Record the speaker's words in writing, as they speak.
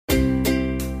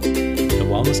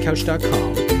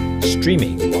wellnesscouch.com,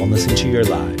 streaming wellness into your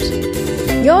lives.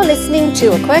 You're listening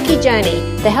to A Quirky Journey,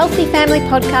 the Healthy Family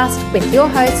Podcast with your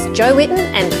hosts Jo Whitten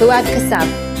and Fouad Kassab.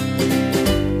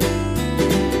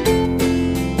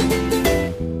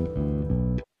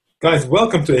 Guys,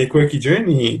 welcome to A Quirky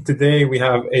Journey. Today we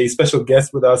have a special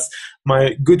guest with us,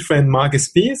 my good friend Marcus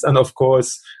Pearce, and of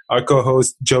course our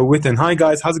co-host Jo Whitten. Hi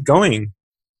guys, how's it going?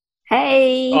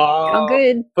 Hey, I'm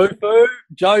good. Foo,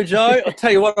 Jojo. I'll tell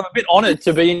you what, I'm a bit honoured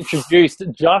to be introduced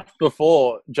just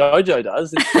before Jojo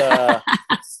does. It's a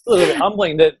little bit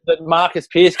humbling that Marcus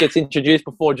Pearce gets introduced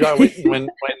before Jo Whitten when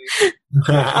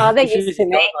oh, they're used to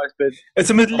me. It's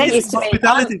a Middle East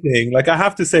hospitality thing. Like I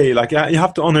have to say, like you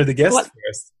have to honour the guest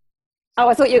first. Oh,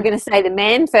 I thought you were going to say the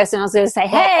man first, and I was going to say,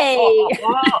 hey.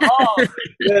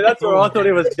 Yeah, that's where I thought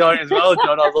he was going as well,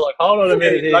 John. I was like, hold on a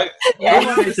minute here. Like, yeah. We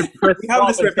have this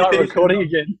reputation. Recording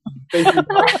again.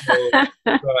 But,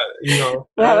 you know.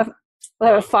 We'll have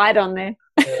a fight on there.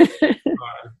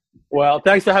 Well,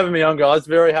 thanks for having me on, guys.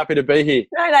 Very happy to be here.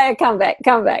 No, come back.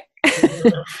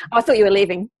 I thought you were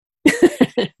leaving.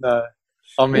 No,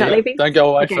 I'm here. Not leaving? Don't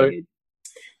go away, okay, Food.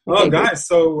 Well, guys,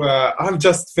 so I've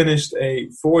just finished a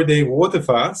 4-day water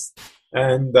fast,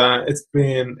 and it's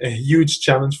been a huge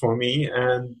challenge for me.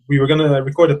 And we were going to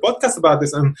record a podcast about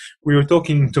this, and we were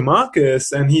talking to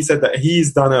Marcus, and he said that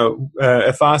he's done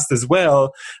a fast as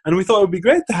well. And we thought it would be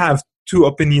great to have two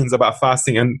opinions about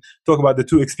fasting and talk about the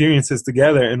two experiences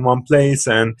together in one place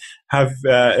and have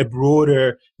a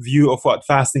broader view of what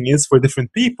fasting is for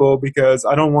different people, because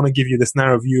I don't want to give you this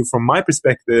narrow view from my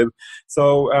perspective.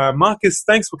 So Marcus,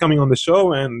 thanks for coming on the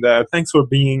show, and thanks for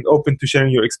being open to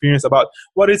sharing your experience about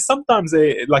what is sometimes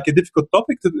a difficult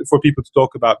topic for people to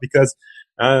talk about, because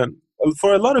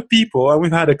for a lot of people, and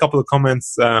we've had a couple of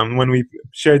comments when we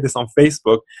shared this on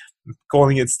Facebook,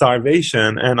 calling it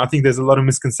starvation, and I think there's a lot of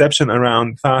misconception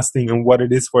around fasting and what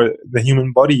it is for the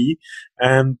human body,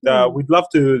 and we'd love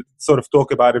to sort of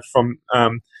talk about it from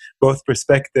both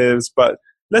perspectives. But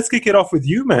let's kick it off with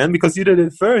you, man, because you did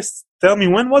it first. Tell me,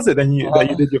 when was it that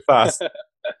you did your fast?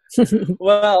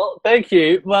 Well, thank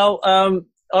you. Well,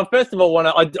 first of all,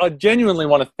 I genuinely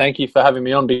want to thank you for having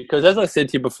me on, because as I said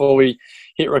to you before we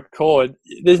hit record,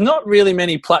 there's not really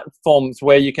many platforms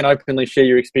where you can openly share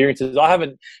your experiences. I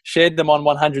haven't shared them on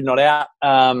 100 Not Out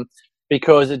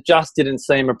because it just didn't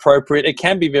seem appropriate. It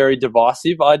can be very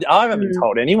divisive. I haven't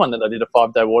told anyone that I did a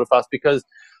 5-day water fast because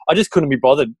I just couldn't be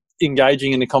bothered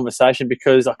engaging in the conversation,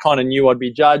 because I kind of knew I'd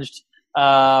be judged.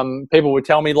 People would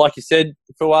tell me, like you said,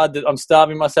 Fouad, that I'm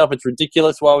starving myself. It's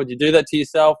ridiculous. Why would you do that to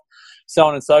yourself? So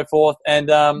on and so forth.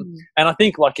 And I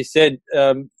think, like you said,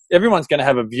 everyone's going to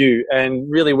have a view,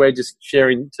 and really we're just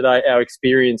sharing today our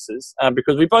experiences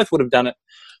because we both would have done it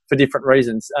for different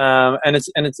reasons, and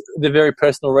it's the very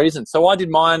personal reasons. So I did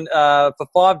mine for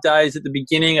 5 days at the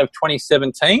beginning of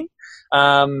 2017,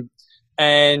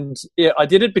 and yeah, I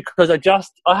did it because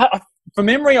from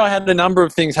memory, I had a number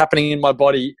of things happening in my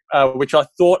body which I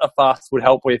thought a fast would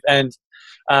help with, and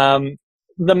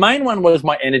the main one was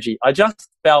my energy. I just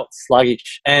felt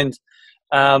sluggish, and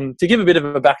to give a bit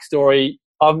of a backstory,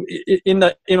 in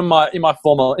my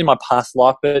past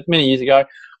life, but many years ago,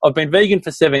 I've been vegan for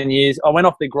 7 years. I went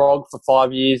off the grog for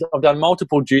 5 years. I've done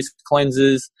multiple juice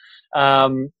cleanses,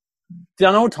 done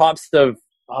all types of,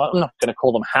 I'm not going to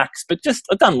call them hacks, but just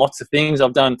I've done lots of things.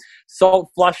 I've done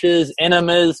salt flushes,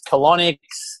 enemas, colonics,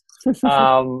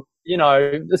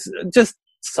 just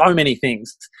so many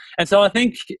things. And so I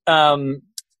think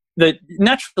that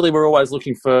naturally we're always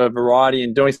looking for variety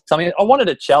and doing something. I wanted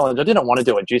a challenge. I didn't want to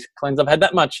do a juice cleanse. I've had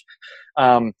that much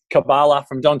Kabbalah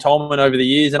from Don Tolman over the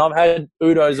years, and I've had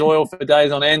Udo's oil for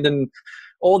days on end and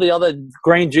all the other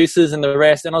green juices and the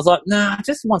rest. And I was like, nah, I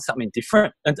just want something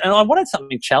different. And I wanted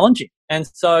something challenging. And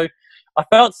so I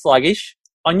felt sluggish.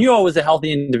 I knew I was a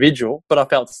healthy individual, but I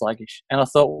felt sluggish. And I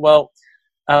thought, well,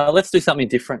 let's do something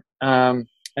different.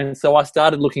 And so I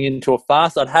started looking into a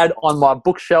fast. I'd had on my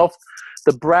bookshelf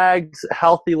the Bragg's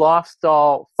Healthy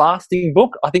Lifestyle Fasting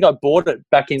book. I think I bought it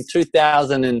back in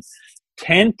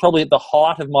 2010, probably at the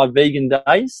height of my vegan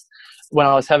days, when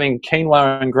I was having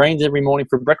quinoa and greens every morning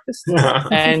for breakfast.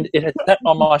 And it had sat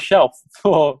on my shelf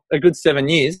for a good 7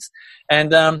 years.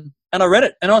 And I read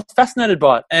it, and I was fascinated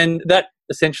by it. And that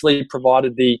essentially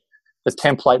provided the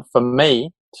template for me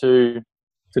to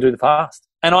do the fast.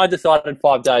 And I decided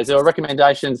 5 days. There were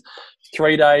recommendations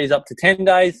 3 days up to 10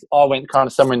 days. I went kind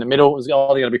of somewhere in the middle. It was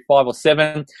either going to be 5 or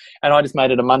 7. And I just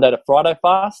made it a Monday to Friday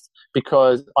fast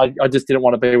because I just didn't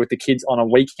want to be with the kids on a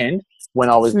weekend when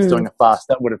I was doing a fast.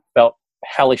 That would have felt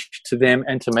hellish to them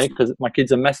and to me because my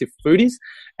kids are massive foodies.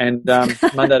 And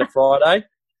Monday to Friday,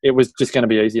 it was just going to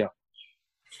be easier.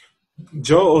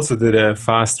 Joe also did a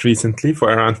fast recently for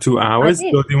around 2 hours.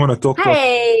 So do you want to talk to us?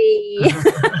 Hey!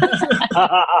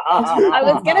 I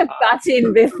was going to butt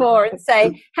in before and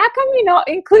say, how come you're not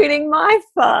including my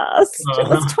fast? It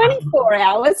was 24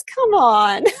 hours. Come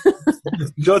on.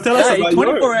 Joe, tell us about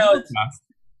 24 hours.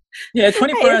 Yeah,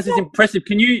 24 hours is impressive.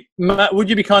 Would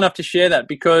you be kind enough to share that?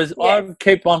 Because I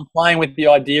keep on playing with the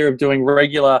idea of doing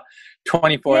regular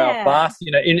 24-hour fast.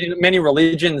 You know, in many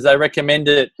religions, they recommend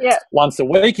it once a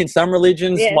week. In some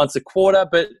religions, once a quarter.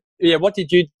 But what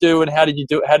did you do, and how did you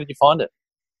do it? How did you find it?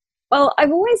 Well,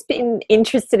 I've always been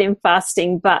interested in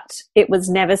fasting, but it was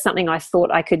never something I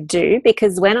thought I could do,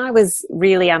 because when I was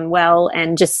really unwell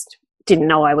and just didn't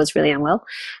know I was really unwell,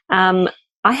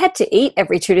 I had to eat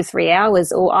every 2 to 3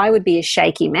 hours or I would be a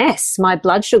shaky mess. My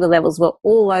blood sugar levels were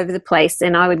all over the place,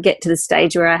 and I would get to the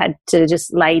stage where I had to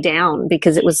just lay down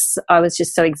because I was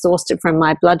just so exhausted from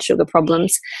my blood sugar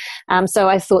problems. So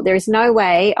I thought there is no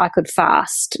way I could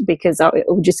fast because it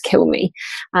would just kill me.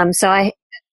 So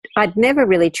I'd never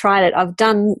really tried it. I've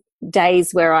done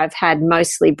days where I've had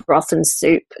mostly broth and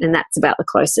soup, and that's about the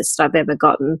closest I've ever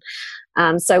gotten.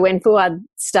 So when Fouad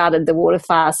started the water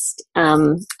fast,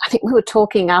 I think we were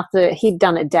talking after he'd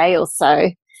done a day or so,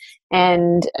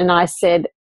 and I said,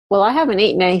 well, I haven't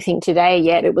eaten anything today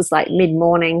yet. It was like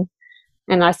mid-morning.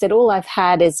 And I said, all I've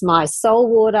had is my soul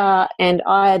water and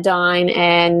iodine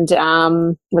and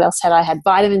what else had I had?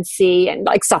 Vitamin C and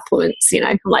like supplements, you know.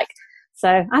 I'm like,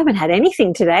 so I haven't had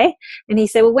anything today. And he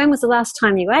said, well, when was the last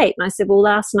time you ate? And I said, well,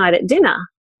 last night at dinner.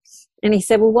 And he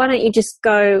said, well, why don't you just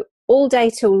go all day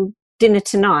till dinner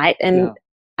tonight and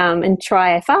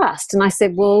try a fast? And I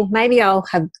said, well, maybe I'll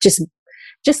have just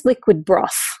liquid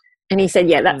broth. And he said,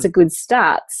 yeah, that's a good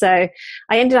start. So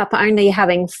I ended up only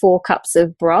having 4 cups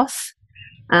of broth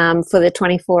for the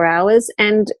 24 hours.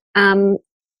 And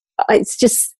it's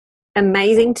just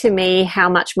amazing to me how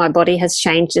much my body has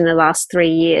changed in the last 3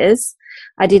 years.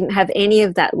 I didn't have any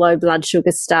of that low blood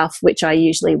sugar stuff, which I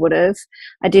usually would have.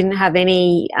 I didn't have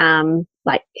any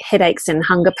like headaches and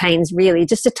hunger pains, really,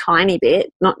 just a tiny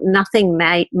bit, nothing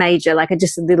major, like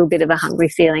just a little bit of a hungry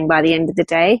feeling by the end of the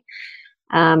day.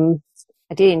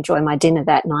 I did enjoy my dinner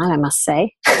that night, I must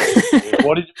say.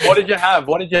 What did you have?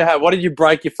 What did you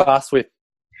break your fast with?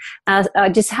 I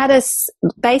just had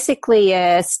basically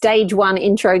a stage 1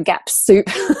 intro gap soup.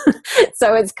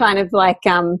 So it's kind of like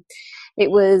I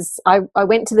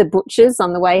went to the butcher's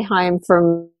on the way home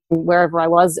from wherever I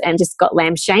was and just got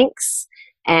lamb shanks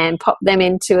and popped them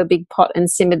into a big pot and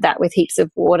simmered that with heaps of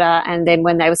water. And then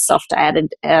when they were soft, I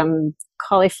added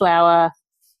cauliflower,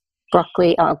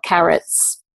 broccoli,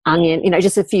 carrots, onion,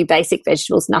 just a few basic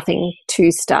vegetables, nothing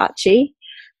too starchy,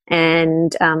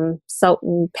 and salt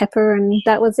and pepper, and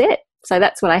that was it. So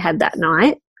that's what I had that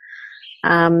night.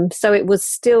 So it was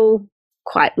still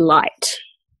quite light.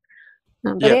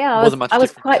 But I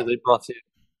was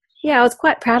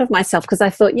quite proud of myself because I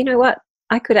thought, you know what,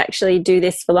 I could actually do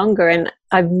this for longer, and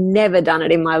I've never done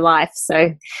it in my life.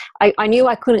 So I knew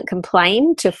I couldn't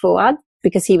complain to Fouad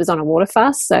because he was on a water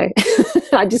fast. So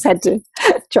I just had to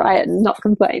try it and not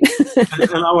complain.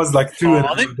 And I was like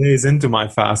 2.5 days into my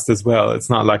fast as well. It's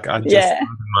not like I just started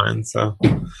mine. So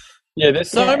yeah,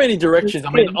 there's so many directions. I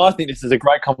mean, I think this is a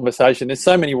great conversation. There's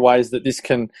so many ways that this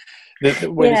can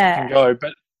go.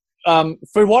 But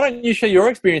Fouad, why don't you share your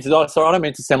experiences? Sorry, I don't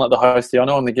mean to sound like the host here. I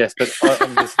know I'm the guest, but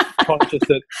I'm just conscious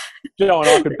that Joe and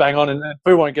I could bang on and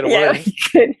Fouad won't get a word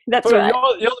in. That's Fouad,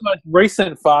 right. You're the most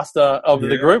recent faster of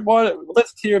the group.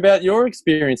 Let's hear about your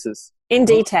experiences. In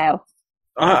detail.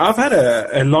 I've had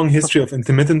a long history of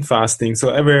intermittent fasting. So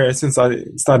ever since I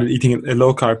started eating a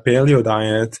low-carb paleo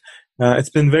diet, it's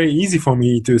been very easy for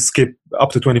me to skip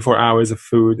up to 24 hours of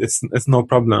food. It's no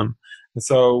problem.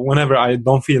 So whenever I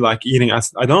don't feel like eating,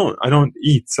 I don't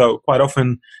eat. So quite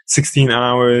often 16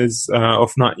 hours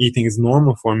of not eating is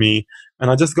normal for me. And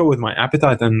I just go with my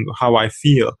appetite and how I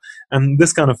feel. And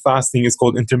this kind of fasting is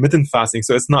called intermittent fasting.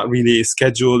 So it's not really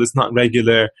scheduled. It's not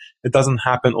regular. It doesn't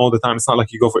happen all the time. It's not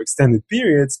like you go for extended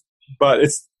periods, but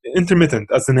it's intermittent,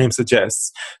 as the name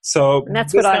suggests. So and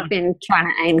that's what I've been trying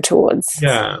to aim towards.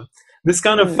 Yeah. This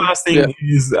kind of fasting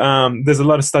is, there's a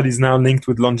lot of studies now linked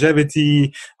with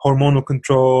longevity, hormonal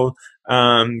control,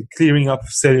 clearing up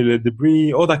cellular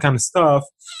debris, all that kind of stuff.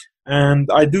 And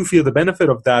I do feel the benefit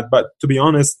of that. But to be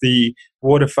honest, the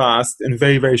water fast in a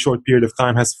very, very short period of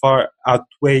time has far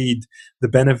outweighed the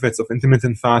benefits of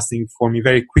intermittent fasting for me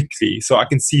very quickly. So I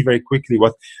can see very quickly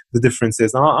what the difference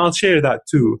is. And I'll share that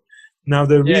too. Now,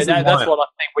 the reason that's what I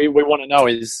think we want to know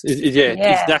is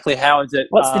exactly how is it?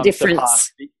 What's the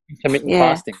difference? Intermittent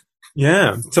fasting.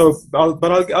 Yeah. So, I'll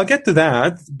get to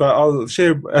that. But I'll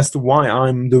share as to why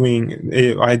I'm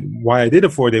why I did a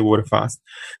 4-day water fast.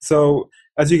 So,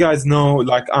 as you guys know,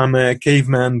 like I'm a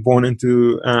caveman born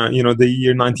into the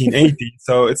year 1980.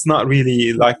 So it's not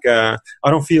really like I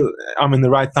don't feel I'm in the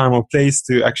right time or place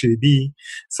to actually be.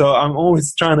 So I'm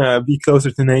always trying to be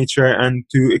closer to nature and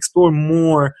to explore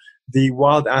more the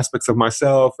wild aspects of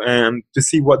myself and to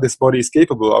see what this body is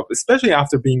capable of, especially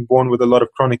after being born with a lot of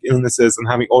chronic illnesses and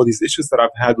having all these issues that I've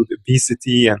had with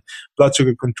obesity and blood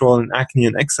sugar control and acne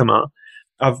and eczema.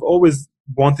 I've always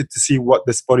wanted to see what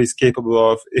this body is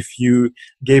capable of if you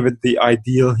gave it the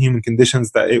ideal human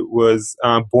conditions that it was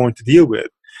born to deal with.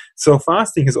 So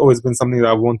fasting has always been something that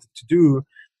I wanted to do.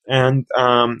 And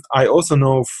I also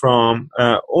know from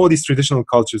all these traditional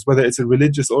cultures, whether it's a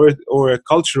religious or a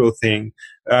cultural thing,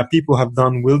 people have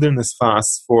done wilderness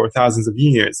fasts for thousands of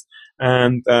years.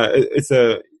 And it's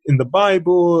in the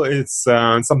Bible, it's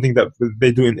something that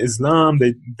they do in Islam,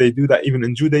 they do that even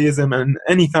in Judaism and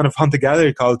any kind of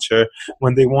hunter-gatherer culture.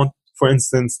 When they want, for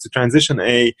instance, to transition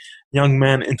a young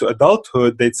man into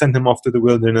adulthood, they'd send him off to the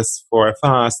wilderness for a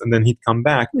fast and then he'd come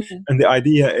back. Mm-hmm. And the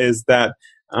idea is that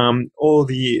all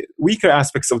the weaker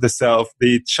aspects of the self,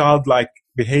 the childlike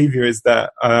behaviors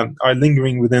that are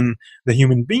lingering within the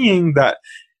human being that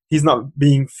he's not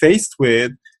being faced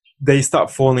with, they start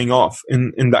falling off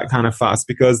in that kind of fast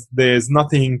because there's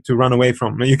nothing to run away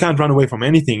from. You can't run away from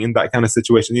anything in that kind of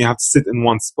situation. You have to sit in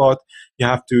one spot. You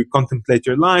have to contemplate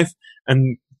your life.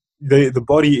 And the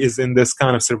body is in this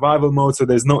kind of survival mode, so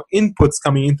there's no inputs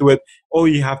coming into it. All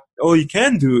you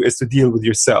can do is to deal with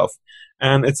yourself.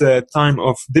 And it's a time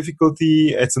of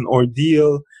difficulty. It's an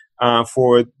ordeal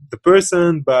for the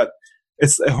person, but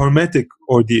it's a hormetic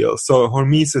ordeal. So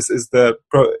hormesis is the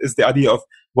idea of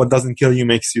what doesn't kill you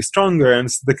makes you stronger. And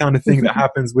it's the kind of thing that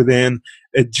happens within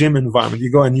a gym environment.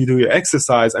 You go and you do your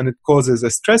exercise and it causes a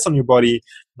stress on your body,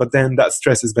 but then that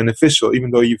stress is beneficial.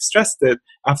 Even though you've stressed it,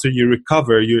 after you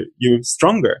recover, you're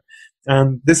stronger.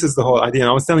 And this is the whole idea. And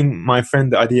I was telling my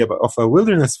friend the idea of a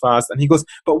wilderness fast, and he goes,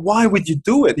 but why would you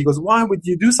do it? He goes, why would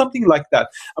you do something like that?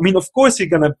 I mean, of course you're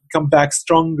going to come back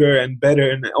stronger and better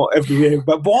and every way,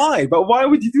 but why? But why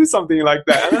would you do something like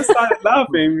that? And I started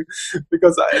laughing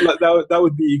because that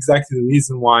would be exactly the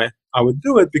reason why I would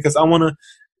do it, because I want to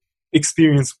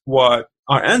experience what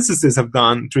our ancestors have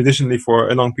done traditionally for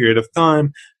a long period of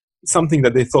time, something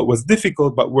that they thought was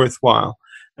difficult but worthwhile.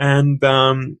 And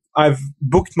I've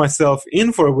booked myself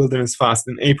in for a wilderness fast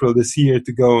in April this year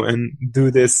to go and do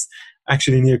this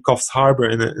actually near Coffs Harbour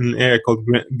in an area called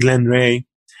Glen Ray.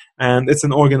 And it's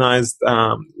an organized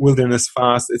wilderness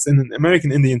fast. It's in an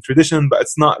American Indian tradition, but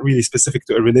it's not really specific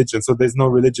to a religion. So there's no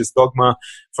religious dogma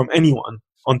from anyone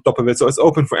on top of it. So it's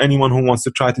open for anyone who wants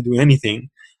to try to do anything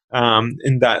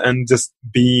in that and just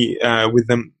be with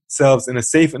themselves in a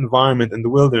safe environment in the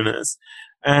wilderness.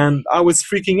 And I was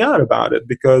freaking out about it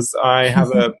because I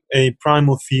have a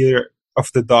primal fear of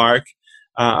the dark.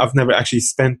 I've never actually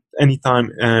spent any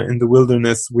time in the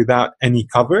wilderness without any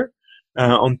cover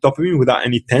on top of me, without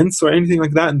any tents or anything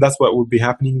like that. And that's what would be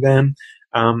happening then.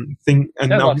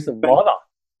 Like some weather.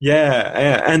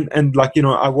 Yeah. And like,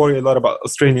 I worry a lot about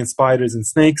Australian spiders and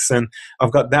snakes, and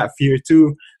I've got that fear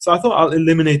too. So I thought I'll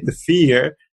eliminate the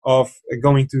fear of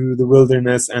going to the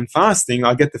wilderness and fasting.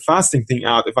 I'll get the fasting thing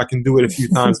out if I can do it a few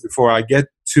times before I get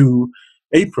to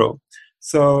April.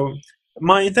 So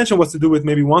my intention was to do it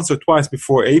maybe once or twice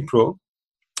before April.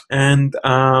 And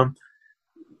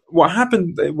what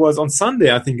happened was on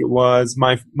Sunday, I think it was,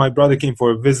 my brother came for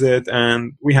a visit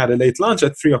and we had a late lunch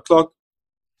at 3:00.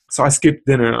 So I skipped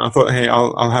dinner. I thought, hey,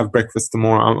 I'll have breakfast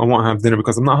tomorrow. I won't have dinner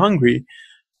because I'm not hungry,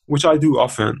 which I do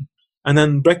often. And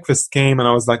then breakfast came and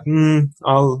I was like,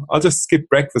 I'll just skip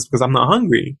breakfast because I'm not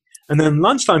hungry. And then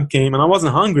lunchtime came and I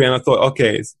wasn't hungry, and I thought,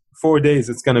 okay, it's 4 days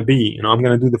it's going to be. I'm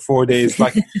going to do the 4 days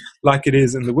like it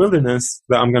is in the wilderness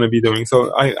that I'm going to be doing.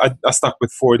 So I stuck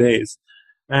with 4 days.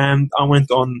 And I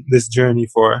went on this journey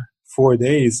for 4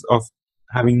 days of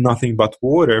having nothing but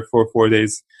water for 4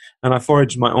 days. And I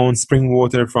foraged my own spring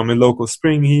water from a local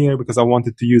spring here because I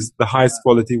wanted to use the highest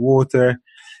quality water.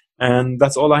 And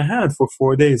that's all I had for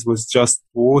 4 days was just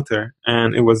water.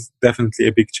 And it was definitely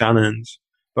a big challenge.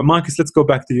 But Marcus, let's go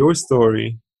back to your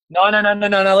story. No.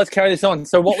 Let's carry this on.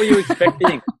 So what were you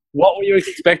expecting? What were you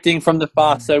expecting from the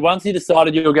fast? So once you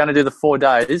decided you were going to do the 4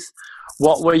 days,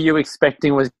 what were you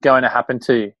expecting was going to happen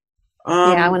to you?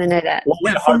 I want to know that. What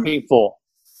were you hoping for?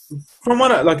 From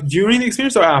what, like during the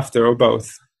experience or after or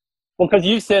both? Well, because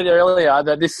you said earlier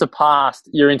that this surpassed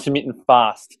your intermittent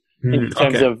fast in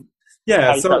terms of...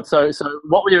 Yeah. So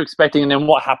what were you expecting, and then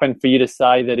what happened for you to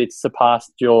say that it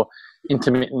surpassed your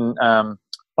intermittent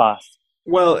fast?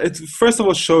 Well, it first of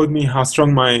all showed me how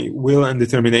strong my will and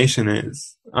determination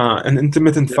is. An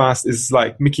intermittent fast is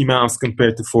like Mickey Mouse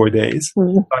compared to 4 days.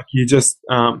 Like you just,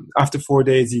 after 4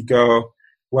 days, you go,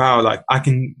 wow, like I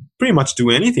can pretty much do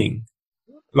anything.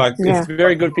 Like It's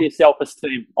very good for your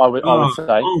self-esteem, I would say.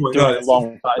 Oh my doing God. a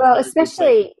long fast. Well,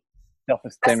 especially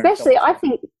Self-esteem. I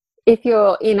think if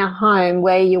you're in a home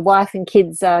where your wife and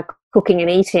kids are cooking and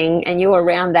eating and you're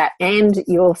around that and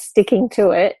you're sticking to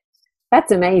it,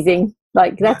 that's amazing.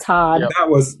 Like, that's hard. That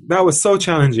was so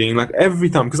challenging. Like every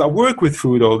time, because I work with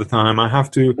food all the time, I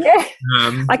have to. Yeah.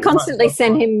 I constantly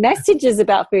send him messages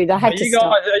about food. I had to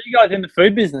stop. Are you guys in the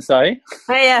food business, eh?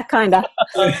 Oh, yeah, kind of.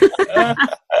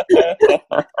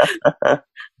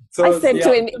 So, I said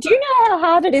to him, "Do you know how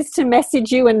hard it is to message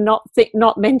you and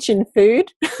not mention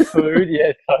food?" Food,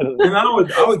 yeah, totally. And I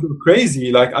would go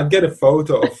crazy. Like I'd get a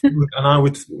photo of food, and I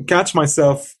would catch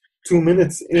myself 2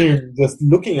 minutes in just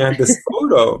looking at this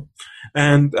photo.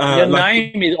 And your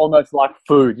name is almost like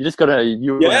food. You just got a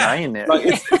UNA in there. Like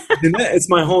it's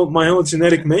my whole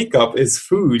genetic makeup is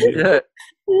food. Yeah.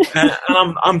 And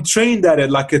I'm trained at it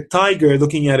like a tiger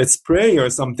looking at its prey or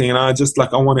something, and I just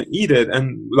like I want to eat it.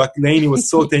 And like Lainey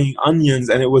was sauteing onions,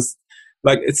 and it was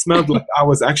like it smelled like I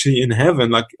was actually in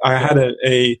heaven. Like I had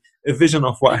a vision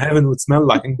of what heaven would smell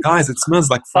like. And guys, it smells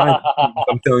like fried onions,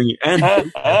 I'm telling you,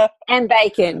 And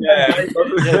bacon. Yeah.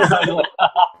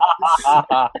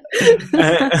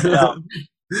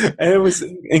 And it was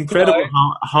incredible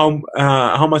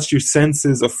how much your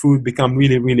senses of food become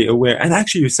really, really aware. And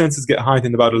actually your senses get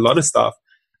heightened about a lot of stuff.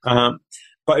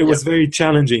 But it was very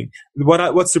challenging.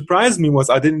 What surprised me was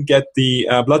I didn't get the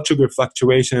blood sugar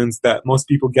fluctuations that most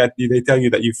people get. They tell you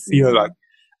that you feel like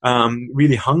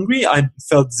really hungry. I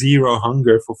felt zero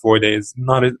hunger for 4 days.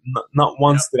 Not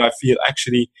once did I feel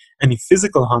actually any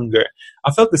physical hunger.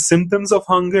 I felt the symptoms of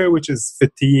hunger, which is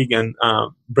fatigue and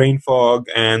brain fog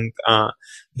and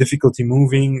difficulty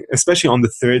moving, especially on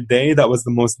the third day. That was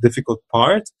the most difficult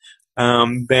part.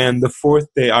 Then the fourth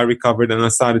day I recovered and I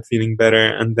started feeling better.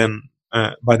 And then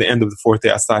by the end of the fourth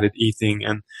day, I started eating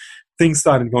and things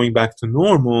started going back to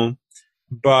normal.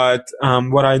 But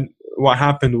what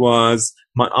happened was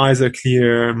my eyes are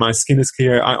clear, my skin is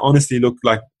clear. I honestly look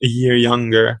like a year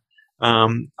younger.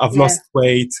 I've lost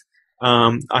weight.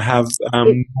 I have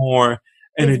more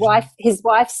energy. His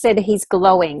wife said he's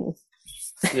glowing.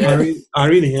 Yeah. I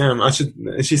really am.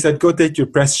 She said, "Go take your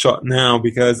press shot now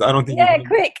because I don't think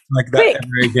quick like that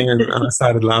ever again." And I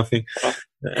started laughing,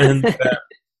 and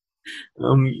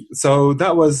so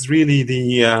that was really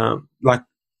the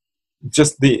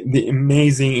just the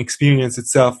amazing experience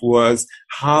itself was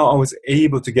how I was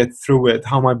able to get through it,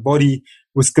 how my body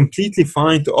was completely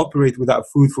fine to operate without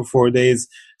food for 4 days,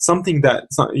 something that,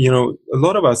 a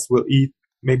lot of us will eat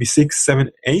maybe 6, 7,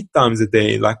 8 times a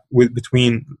day, like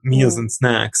between meals and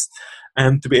snacks,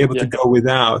 and to be able to go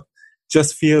without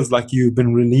just feels like you've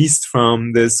been released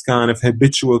from this kind of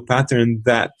habitual pattern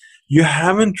that you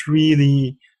haven't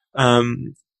really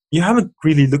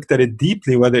looked at it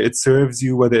deeply, whether it serves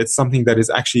you, whether it's something that is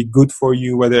actually good for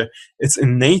you, whether it's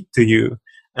innate to you.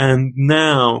 And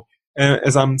now,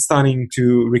 as I'm starting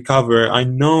to recover, I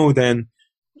know then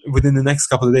within the next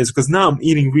couple of days, because now I'm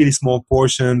eating really small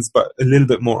portions, but a little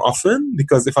bit more often,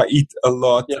 because if I eat a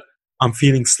lot, I'm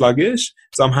feeling sluggish.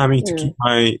 So I'm having to keep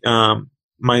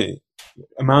my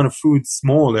amount of food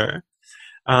smaller.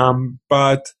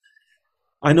 But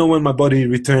I know when my body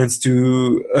returns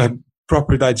to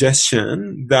proper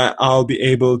digestion that I'll be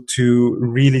able to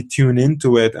really tune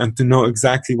into it and to know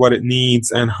exactly what it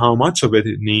needs and how much of it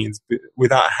needs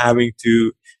without having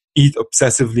to eat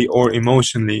obsessively or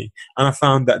emotionally. And I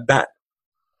found that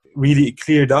really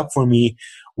cleared up for me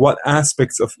what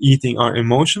aspects of eating are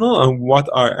emotional and what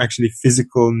are actually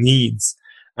physical needs.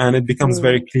 And it becomes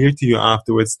very clear to you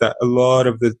afterwards that a lot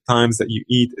of the times that you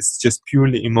eat is just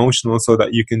purely emotional so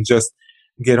that you can just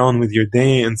get on with your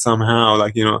day and somehow,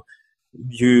 like,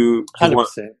 you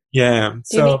 100%.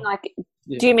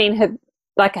 Do you mean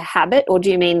like a habit, or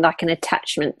do you mean like an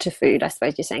attachment to food? I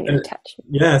suppose you're saying an attachment.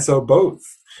 Yeah, so both.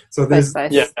 So there's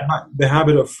the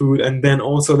habit of food, and then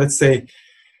also, let's say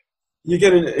you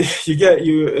get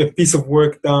a piece of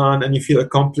work done and you feel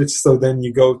accomplished, so then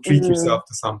you go treat yourself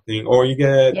to something, or you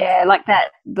get like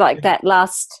that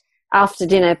last after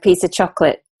dinner piece of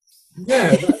chocolate.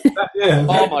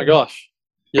 Oh my gosh.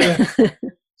 Yeah.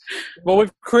 Well,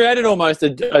 we've created almost a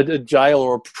jail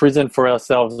or a prison for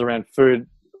ourselves around food,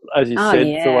 as you said,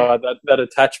 Fouad, that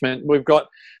attachment. We've got,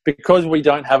 because we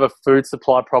don't have a food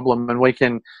supply problem and we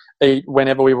can eat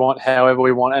whenever we want, however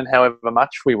we want, and however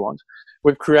much we want.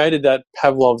 We've created that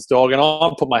Pavlov's dog, and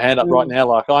I'll put my hand up right now.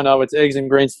 Like, I know it's eggs and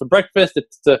greens for breakfast.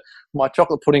 It's my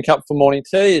chocolate pudding cup for morning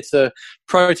tea. It's a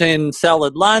protein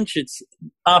salad lunch. It's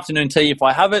afternoon tea if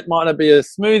I have it. Might not be a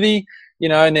smoothie,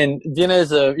 and then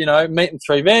dinner's meat and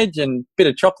 3 veg and bit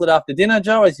of chocolate after dinner,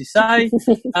 Joe, as you say.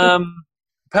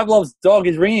 Pavlov's dog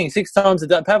is ringing 6 times a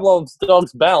day. Pavlov's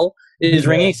dog's bell is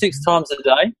ringing 6 times a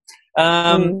day.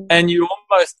 And you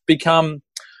almost become...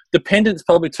 dependent's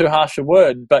probably too harsh a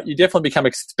word, but you definitely become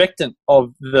expectant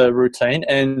of the routine.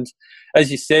 And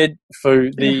as you said,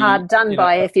 hard done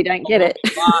by if you don't get it.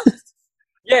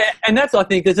 Yeah, and that's, I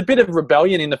think, there's a bit of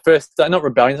rebellion in the first day. Not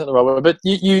rebellion, not the right word, but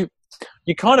you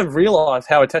kind of realise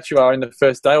how attached you are in the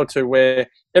first day or two where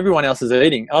everyone else is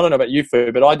eating. I don't know about you,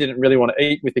 Foo, but I didn't really want to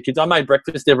eat with the kids. I made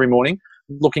breakfast every morning,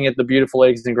 looking at the beautiful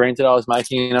eggs and greens that I was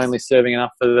making and only serving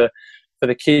enough for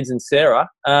the kids and Sarah.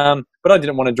 But I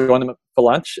didn't want to join them for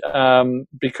lunch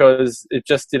because it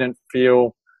just didn't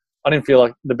feel... I didn't feel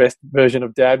like the best version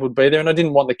of Dad would be there, and I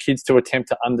didn't want the kids to attempt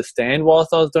to understand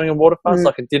whilst I was doing a water fast.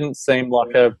 Like, it didn't seem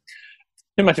like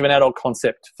too much of an adult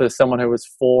concept for someone who was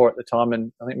 4 at the time,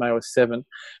 and I think May was 7.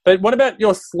 But what about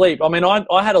your sleep? I mean,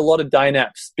 I had a lot of day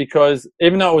naps because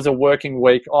even though it was a working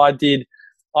week, I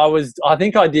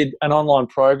think I did an online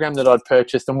program that I'd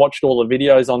purchased and watched all the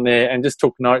videos on there and just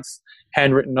took notes,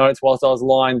 handwritten notes, whilst I was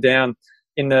lying down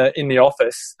in the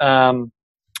office.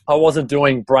 I wasn't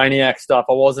doing brainiac stuff.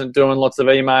 I wasn't doing lots of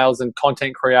emails and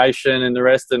content creation and the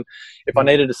rest. And if I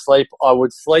needed to sleep, I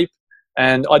would sleep.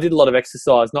 And I did a lot of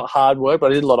exercise, not hard work,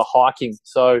 but I did a lot of hiking.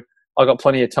 So I got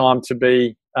plenty of time to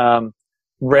be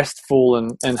restful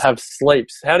and have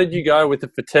sleeps. How did you go with the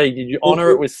fatigue? Did you honour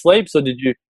it with sleeps, or did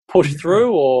you push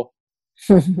through? Or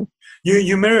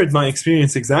You mirrored my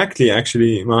experience exactly,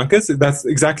 actually, Marcus. That's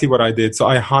exactly what I did. So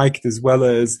I hiked as well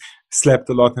as slept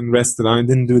a lot and rested. I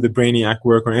didn't do the brainiac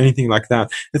work or anything like that.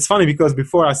 It's funny because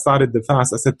before I started the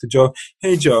fast, I said to Joe,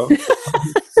 "Hey, Joe,"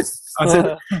 I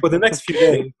said, for the next few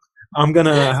days, I'm going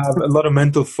to have a lot of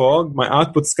mental fog. My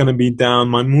output's going to be down.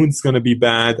 My mood's going to be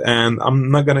bad. And I'm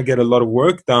not going to get a lot of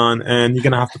work done. And you're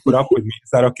going to have to put up with me. Is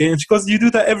that okay? And she goes, "You do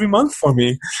that every month for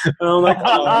me." And I'm like,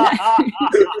 oh.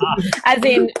 as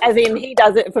in he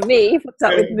does it for me. He puts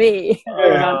up with me.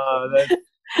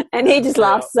 And he just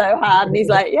laughs so hard. And he's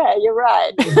like, "Yeah, you're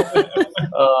right." That's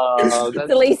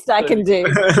the least I can do.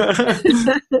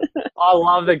 I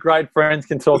love that great friends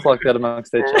can talk like that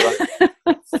amongst each other.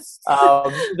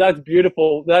 That's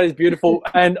beautiful. That is beautiful.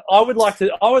 And I would like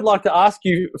to ask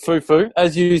you, Fufu,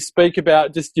 as you speak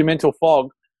about just your mental fog.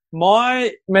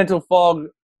 My mental fog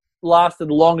lasted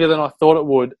longer than I thought it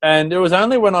would, and it was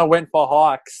only when I went for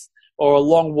hikes or a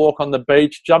long walk on the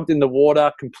beach, jumped in the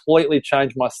water, completely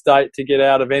changed my state to get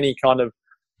out of any kind of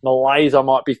malaise I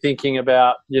might be thinking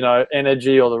about,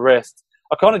 energy or the rest.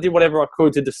 I kind of did whatever I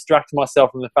could to distract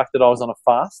myself from the fact that I was on a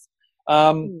fast.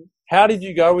 How did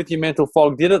you go with your mental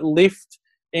fog? Did it lift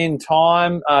in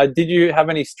time? Did you have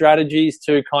any strategies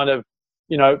to kind of,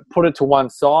 put it to one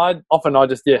side? Often I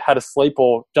just had a sleep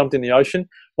or jumped in the ocean.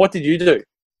 What did you do?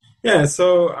 Yeah,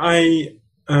 so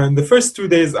the first 2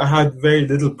 days I had very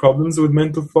little problems with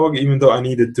mental fog, even though I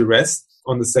needed to rest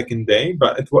on the second day.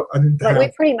 But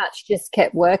we pretty much just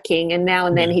kept working, and now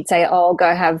and then he'd say, "Oh,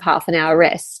 go have half an hour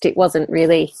rest." It wasn't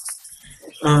really.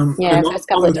 First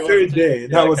couple of days. The third day,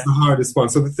 that was the hardest one.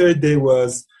 So the third day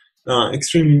was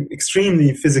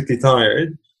extremely physically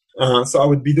tired. So I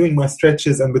would be doing my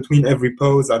stretches, and between every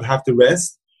pose, I'd have to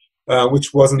rest,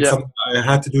 which wasn't something I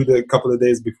had to do the couple of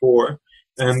days before.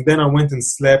 And then I went and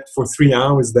slept for 3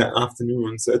 hours that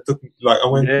afternoon. So it took I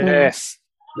went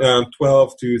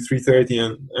 12 to 3:30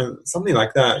 and something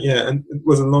like that. Yeah, and it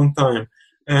was a long time.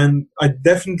 And I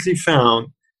definitely found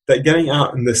that getting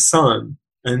out in the sun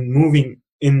and moving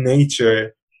in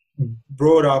nature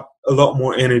brought up a lot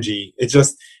more energy. It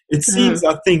seems,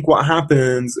 I think what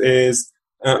happens is,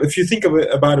 if you think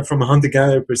about it from a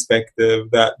hunter-gatherer perspective,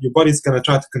 that your body's going to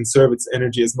try to conserve its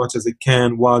energy as much as it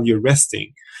can while you're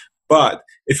resting. But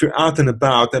if you're out and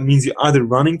about, that means you're either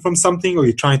running from something or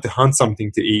you're trying to hunt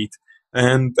something to eat.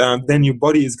 And then your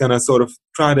body is going to sort of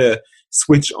try to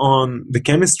switch on the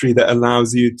chemistry that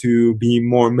allows you to be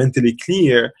more mentally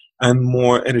clear and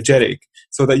more energetic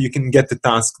so that you can get the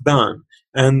task done.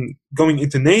 And going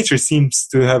into nature seems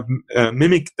to have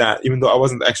mimicked that, even though I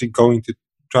wasn't actually going to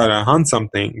try to hunt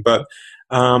something. But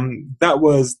that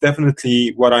was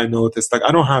definitely what I noticed. Like,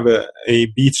 I don't have a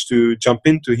beach to jump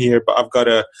into here, but I've got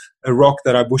a rock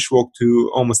that I bushwalk to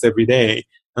almost every day.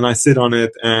 And I sit on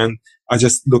it and I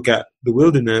just look at the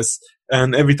wilderness.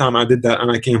 And every time I did that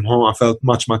and I came home, I felt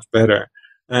much, much better.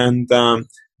 And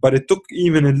but it took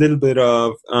even a little bit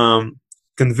of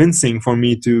convincing for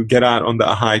me to get out on the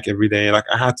hike every day. Like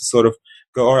I had to sort of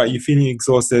go, all right, you're feeling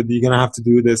exhausted, you're going to have to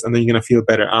do this, and then you're going to feel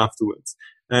better afterwards.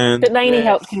 But Lainey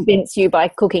helped convince you by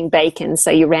cooking bacon,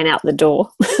 so you ran out the door.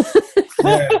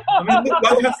 Yeah, I mean, look,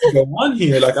 life has to go on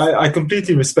here. Like, I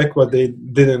completely respect what they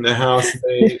did in the house.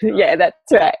 Yeah, that's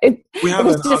right. It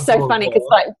was just so funny because,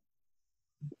 like,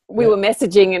 we were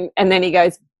messaging and then he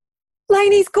goes,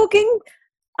 Lainey's cooking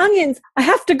onions. I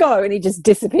have to go, and he just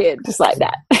disappeared, just like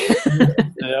that.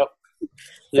 Yep.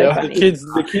 Yeah, the kids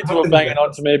were banging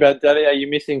on to me about, Daddy, are you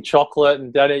missing chocolate?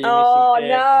 And Daddy, are you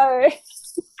missing egg? No.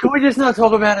 Can we just not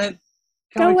talk about it?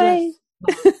 Go away.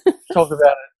 Talk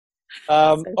about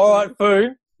it. All right,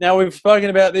 Foo. Now, we've spoken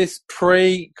about this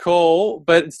pre-call,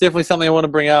 but it's definitely something I want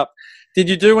to bring up. Did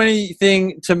you do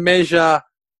anything to measure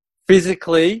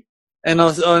physically? And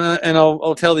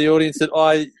I'll tell the audience that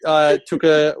I took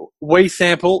a wee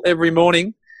sample every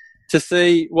morning to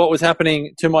see what was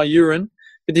happening to my urine.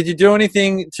 But did you do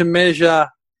anything to measure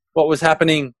what was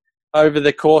happening over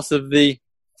the course of the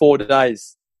 4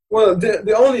 days? Well,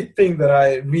 the only thing that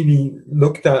I really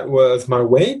looked at was my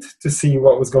weight to see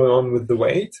what was going on with the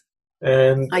weight.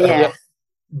 And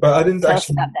but I didn't I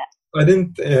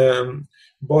didn't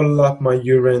bottle up my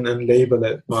urine and label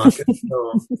it, Marcus.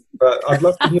 No. But I'd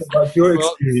love to hear about your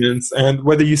experience and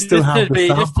whether you still have the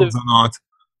samples or not.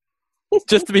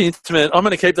 Just to be intimate, I'm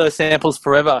going to keep those samples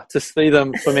forever to see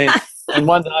them ferment. And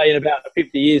one day in about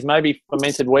 50 years, maybe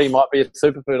fermented whey might be a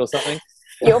superfood or something.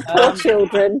 Your poor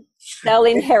children, they'll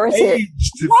inherit it.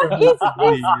 What is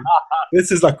this?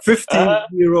 This is like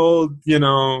 15-year-old,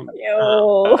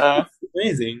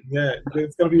 amazing. Yeah,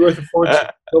 it's going to be worth a fortune.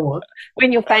 Go on.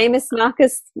 When you're famous,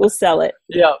 Marcus, we'll sell it.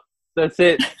 Yeah, that's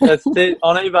it. That's it.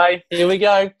 On eBay. Here we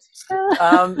go.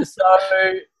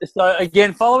 So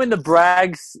again, following the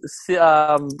Bragg's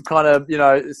kind of,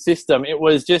 system, it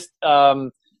was just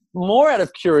more out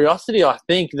of curiosity, I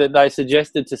think, that they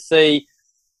suggested to see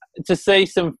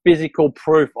some physical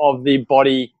proof of the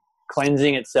body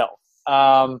cleansing itself,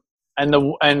 and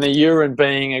the urine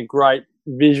being a great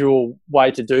visual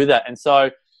way to do that. And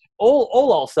so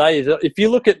all I'll say is that if you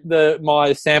look at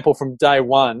my sample from day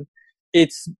one,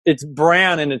 it's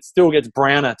brown and it still gets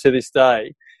browner to this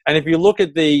day. And if you look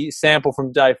at the sample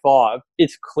from day 5,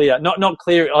 it's clear. Not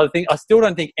clear. I still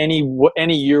don't think any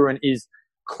urine is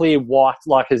clear white,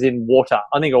 like as in water.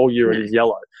 I think all urine is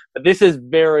yellow. But this is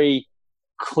very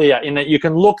clear in that you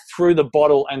can look through the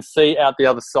bottle and see out the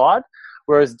other side,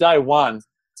 whereas day 1,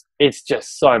 it's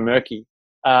just so murky.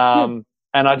 And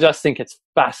I just think it's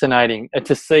fascinating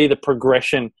to see the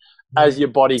progression as your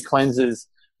body cleanses,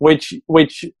 which we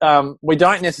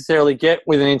don't necessarily get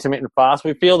with an intermittent fast.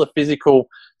 We feel the physical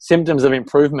symptoms of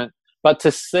improvement, but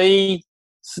to see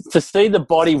the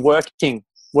body working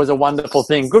was a wonderful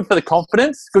thing. Good for the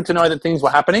confidence, good to know that things were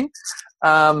happening.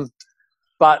 But,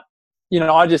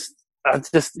 I just, I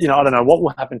don't know what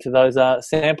will happen to those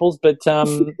samples, but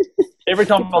every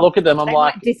time I look at them, I'm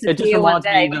like, it just reminds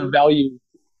me of the value.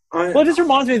 Well, it just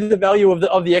reminds me of the value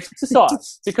of the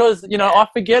exercise because, I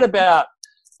forget about,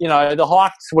 the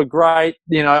hikes were great.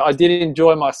 I did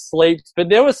enjoy my sleeps, but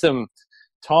there were some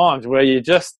times where you're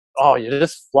just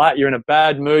flat. You're in a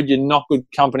bad mood. You're not good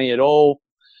company at all.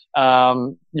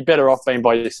 You're better off being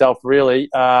by yourself, really.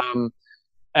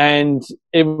 And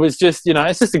it was just,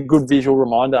 it's just a good visual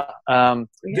reminder to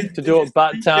do it.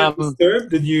 But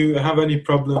did you have any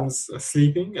problems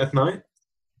sleeping at night?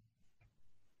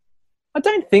 I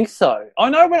don't think so. I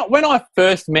know when I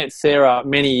first met Sarah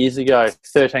many years ago,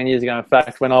 13 years ago, in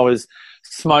fact, when I was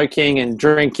smoking and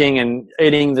drinking and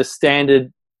eating the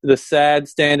sad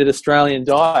standard Australian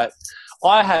diet,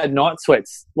 I had night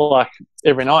sweats like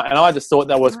every night, and I just thought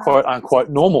that was quote unquote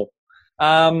normal.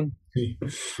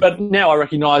 But now I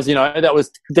recognise, that was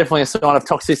definitely a sign of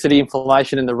toxicity,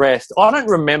 inflammation, and the rest. I don't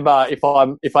remember if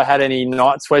I had any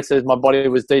night sweats as my body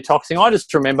was detoxing. I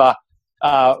just remember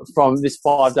from this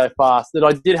 5-day fast that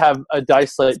I did have a day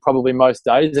sleep probably most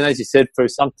days, and as you said, for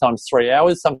sometimes 3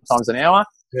 hours, sometimes an hour.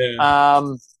 Yeah.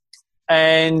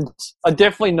 And I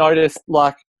definitely noticed,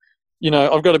 I've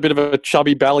got a bit of a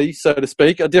chubby belly, so to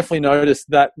speak. I definitely noticed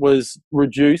that was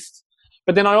reduced.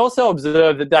 But then I also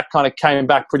observed that kind of came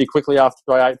back pretty quickly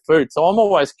after I ate food. So I'm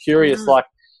always curious,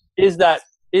 is that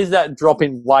drop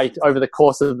in weight over the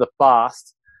course of the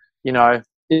fast,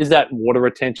 is that water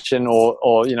retention or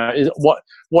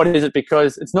what is it?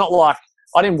 Because it's not like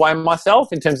I didn't weigh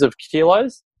myself in terms of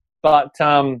kilos, but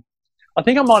I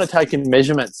think I might have taken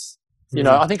measurements.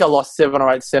 I think I lost 7 or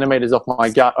 8 centimeters off my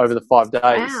gut over the 5 days.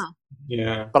 Wow.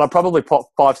 Yeah. But I probably put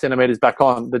 5 centimeters back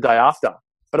on the day after.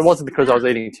 But it wasn't because I was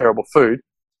eating terrible food.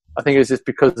 I think it was just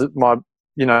because my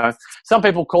some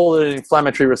people call it an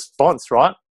inflammatory response,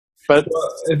 right? But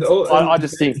I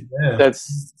just think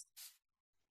that's,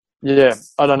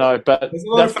 I don't know, but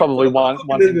that's probably one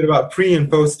a little bit about pre and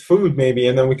post food maybe,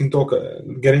 and then we can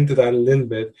get into that a little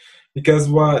bit, because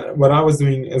what I was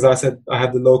doing, as I said, I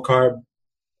had the low carb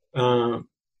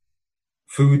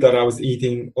food that I was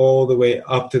eating all the way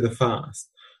up to the fast,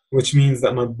 which means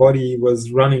that my body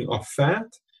was running off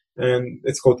fat, and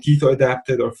it's called keto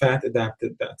adapted or fat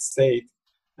adapted, that state.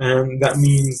 And that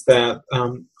means that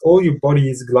all your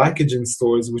body's glycogen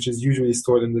stores, which is usually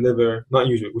stored in the liver,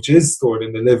 which is stored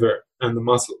in the liver and the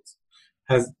muscles,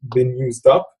 has been used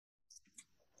up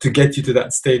to get you to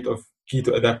that state of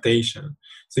keto adaptation.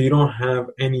 So you don't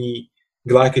have any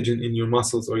glycogen in your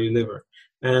muscles or your liver.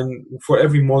 And for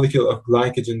every molecule of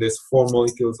glycogen, there's 4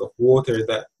 molecules of water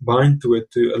that bind to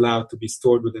it to allow it to be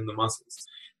stored within the muscles.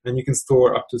 And you can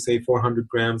store up to, say, 400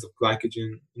 grams of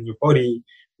glycogen in your body,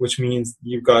 which means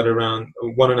you've got around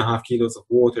 1.5 kilos of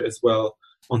water as well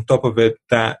on top of it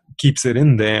that keeps it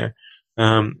in there.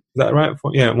 Is that right?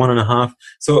 1.5.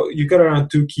 So you've got around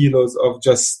 2 kilos of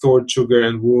just stored sugar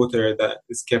and water that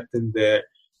is kept in there,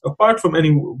 apart from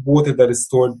any water that is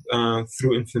stored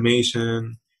through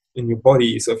inflammation in your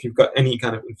body. So if you've got any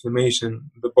kind of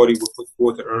inflammation, the body will put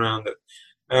water around it.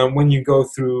 When you go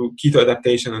through keto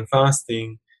adaptation and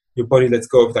fasting, your body lets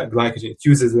go of that glycogen. It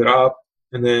uses it up,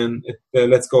 and then it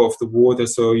lets go of the water,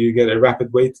 so you get a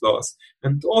rapid weight loss.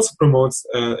 And it also promotes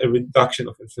a reduction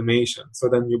of inflammation. So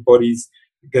then your body's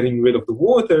getting rid of the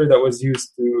water that was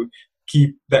used to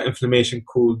keep that inflammation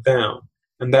cooled down,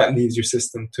 and that leaves your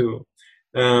system too.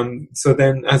 So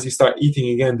then as you start eating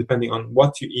again, depending on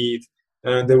what you eat,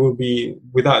 there will be,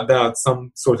 without doubt,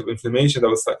 some sort of inflammation that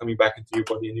will start coming back into your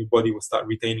body, and your body will start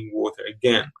retaining water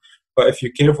again. But if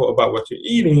you're careful about what you're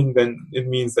eating, then it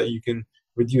means that you can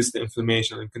reduce the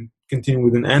inflammation and can continue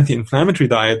with an anti-inflammatory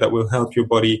diet that will help your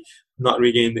body not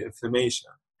regain the inflammation.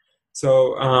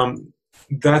 So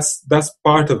that's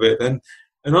part of it. And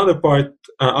another part,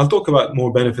 I'll talk about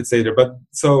more benefits later. But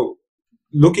so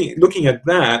looking at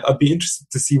that, I'd be interested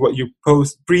to see what your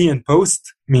pre and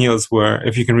post meals were,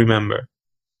 if you can remember.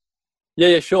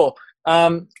 Yeah, sure.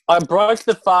 I broke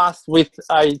the fast with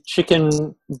a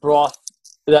chicken broth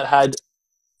that had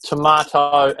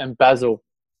tomato and basil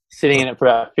sitting in it for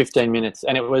about 15 minutes.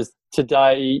 And it was to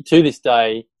this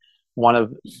day, one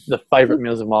of the favourite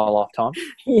meals of my lifetime.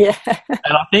 Yeah.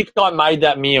 And I think I made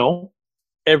that meal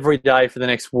every day for the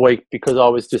next week because I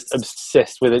was just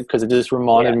obsessed with it, because it just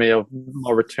reminded me of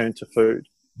my return to food.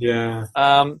 Yeah.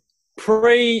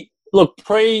 Pre-fast,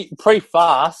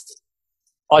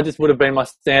 I just would have been my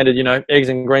standard, eggs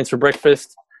and greens for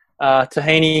breakfast,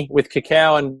 tahini with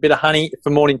cacao and a bit of honey for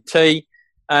morning tea,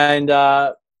 and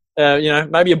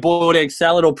maybe a boiled egg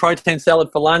salad or protein salad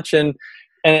for lunch, and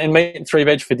meat and 3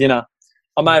 veg for dinner.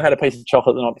 I may have had a piece of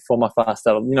chocolate the night before my fast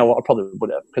started. You know what? I probably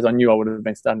would have, because I knew I would have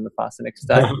been starting the fast the next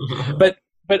day. But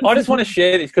I just want to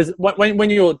share this, because when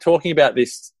you were talking about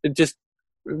this, it just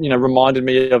reminded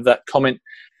me of that comment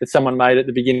that someone made at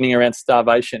the beginning around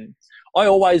starvation. I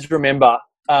always remember,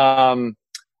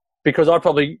 because I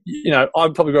probably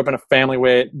grew up in a family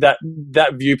where that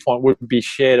viewpoint would be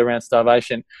shared around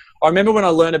starvation. I remember when I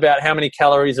learned about how many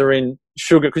calories are in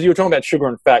sugar, because you were talking about sugar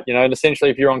and fat, and essentially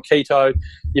if you're on keto,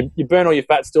 you burn all your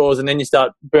fat stores and then you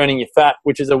start burning your fat,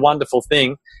 which is a wonderful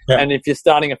thing. Yeah. And if you're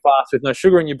starting a fast with no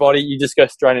sugar in your body, you just go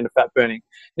straight into fat burning.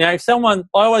 Now, I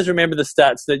always remember the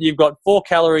stats that you've got 4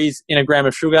 calories in a gram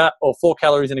of sugar, or 4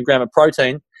 calories in a gram of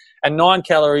protein, and 9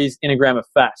 calories in a gram of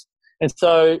fat. And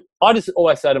so I just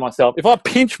always say to myself, if I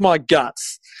pinch my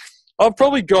guts, I've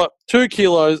probably got 2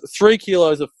 kilos, 3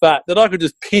 kilos of fat that I could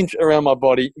just pinch around my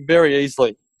body very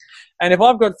easily. And if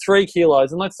I've got 3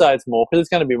 kilos, and let's say it's more, because it's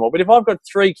going to be more, but if I've got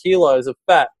 3 kilos of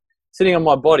fat sitting on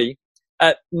my body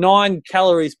at 9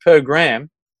 calories per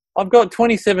gram, I've got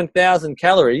 27,000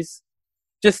 calories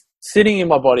just sitting in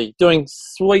my body doing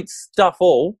sweet stuff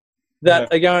all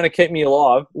that are going to keep me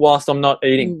alive whilst I'm not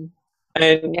eating.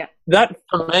 And that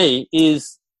for me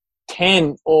is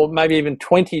 10 or maybe even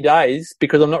 20 days,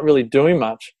 because I'm not really doing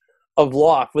much, of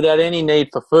life without any need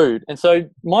for food. And so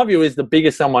my view is the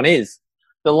bigger someone is,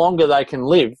 the longer they can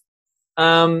live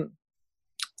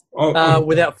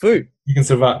without food. You can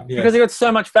survive. Yeah. Because they've got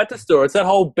so much fat to store. It's that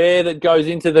whole bear that goes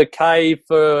into the cave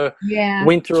for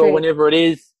winter or whenever it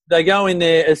is. They go in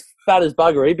there as fat as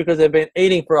buggery because they've been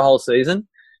eating for a whole season.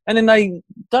 And then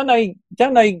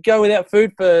they go without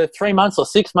food for 3 months or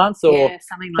 6 months or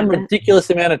some ridiculous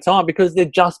amount of time, because they're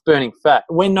just burning fat.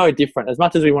 We're no different. As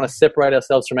much as we want to separate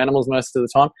ourselves from animals most of the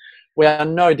time, we are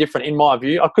no different in my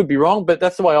view. I could be wrong, but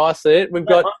that's the way I see it. We've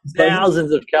got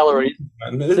thousands of calories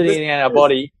sitting in our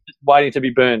body, just waiting to be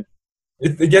burned.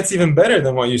 It gets even better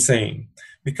than what you're saying,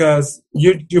 because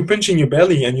you're pinching your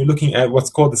belly and you're looking at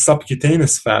what's called the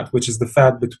subcutaneous fat, which is the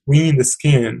fat between the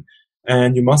skin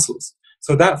and your muscles.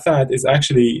 So that fat is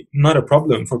actually not a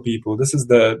problem for people. This is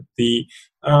the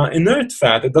inert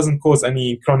fat. It doesn't cause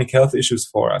any chronic health issues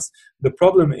for us. The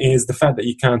problem is the fat that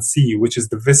you can't see, which is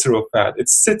the visceral fat. It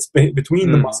sits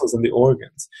between the muscles and the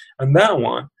organs. And that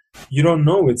one, you don't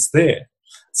know it's there.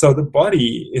 So the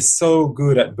body is so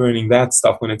good at burning that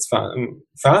stuff when it's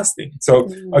fasting. So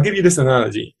I'll give you this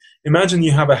analogy. Imagine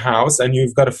you have a house and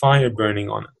you've got a fire burning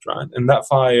on it, right? And that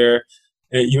fire,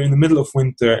 you're in the middle of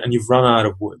winter and you've run out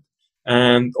of wood.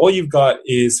 And all you've got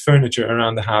is furniture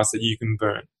around the house that you can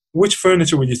burn. Which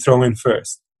furniture would you throw in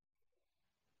first?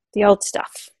 The old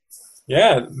stuff.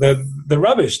 Yeah, the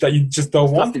rubbish that you just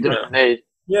don't want. Stuff you don't need.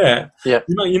 Yeah.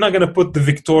 You're not going to put the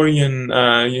Victorian,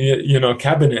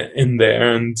 cabinet in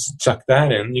there and chuck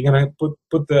that in. You're going to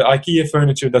put the IKEA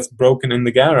furniture that's broken in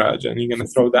the garage, and you're going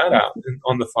to throw that out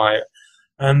on the fire.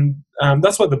 And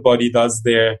that's what the body does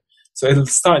there. So it'll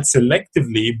start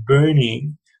selectively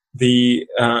burning the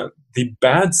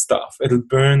bad stuff. It'll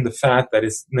burn the fat that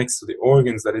is next to the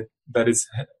organs that is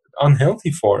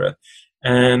unhealthy for it.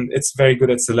 And it's very good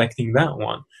at selecting that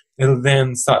one. It'll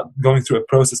then start going through a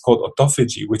process called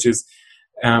autophagy, which is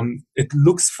it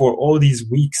looks for all these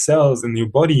weak cells in your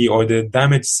body, or the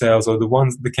damaged cells, or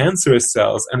the cancerous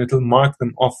cells, and it'll mark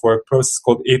them off for a process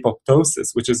called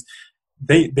apoptosis, which is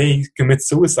they commit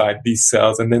suicide, these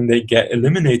cells, and then they get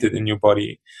eliminated in your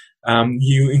body.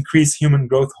 You increase human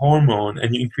growth hormone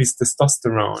and you increase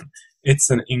testosterone. It's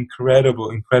an incredible,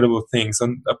 incredible thing.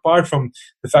 So apart from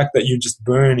the fact that you're just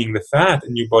burning the fat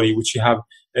in your body, which you have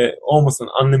almost an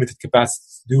unlimited capacity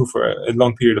to do for a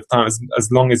long period of time, as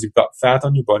long as you've got fat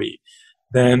on your body,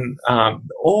 then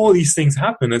all these things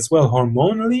happen as well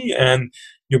hormonally, and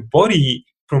your body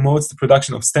promotes the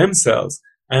production of stem cells.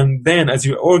 And then as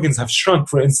your organs have shrunk,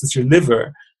 for instance, your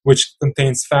liver, which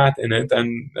contains fat in it,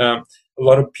 and a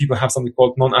lot of people have something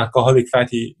called non-alcoholic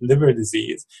fatty liver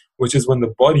disease, which is when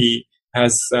the body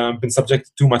has been subjected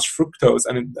to too much fructose,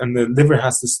 and the liver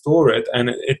has to store it, and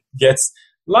it gets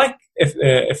like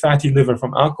a fatty liver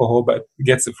from alcohol, but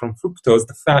gets it from fructose.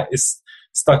 The fat is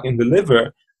stuck in the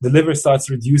liver. The liver starts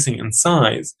reducing in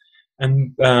size,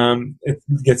 and it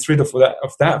gets rid of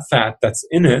that fat that's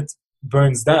in it,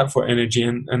 burns that for energy,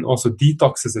 and also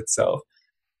detoxes itself.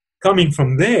 Coming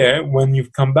from there, when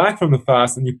you've come back from the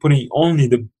fast and you're putting only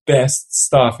the best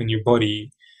stuff in your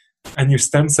body, and your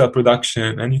stem cell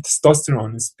production and your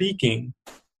testosterone is peaking,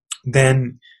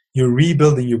 then you're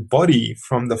rebuilding your body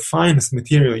from the finest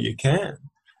material you can.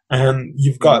 And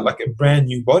you've got like a brand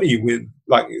new body with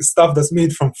like stuff that's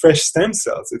made from fresh stem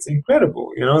cells. It's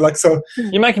incredible, so.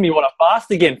 You're making me want to fast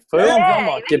again. Yeah, I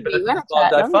might get a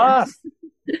 5-day fast.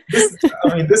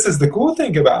 This is the cool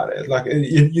thing about it. Like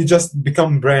you just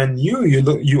become brand new. You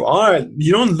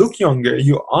don't look younger.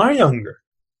 You are younger.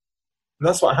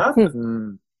 That's what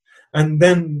happens. And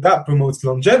then that promotes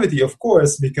longevity, of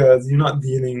course, because you're not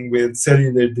dealing with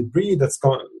cellular debris that's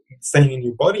staying in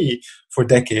your body for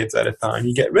decades at a time.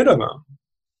 You get rid of them.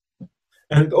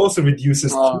 And it also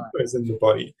reduces tumors in the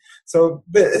body. So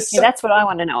that's what I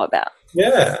want to know about.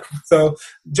 Yeah. So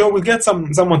Joe, we'll get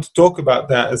someone to talk about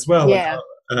that as well. Yeah.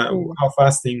 How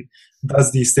fasting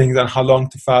does these things and how long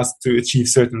to fast to achieve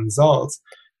certain results.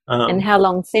 And how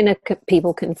long thinner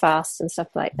people can fast and stuff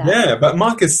like that. Yeah, but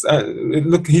Marcus,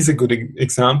 look, he's a good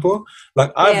example.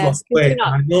 Like I've lost weight.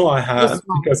 I know I have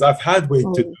because I've had weight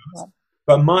to lose.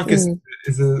 But Marcus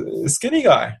is a skinny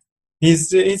guy. He's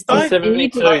tight.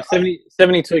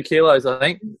 72 kilos, I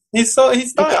think. He's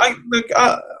tight.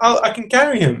 I can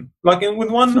carry him like with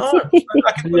one arm. You could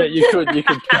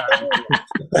carry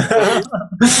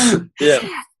him. Yeah,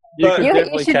 you could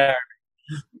definitely carry him.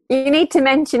 You need to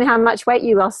mention how much weight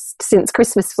you lost since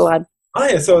Christmas, Fouad. Oh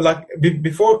yeah, so like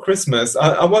before Christmas,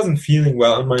 I wasn't feeling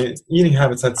well, and my eating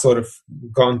habits had sort of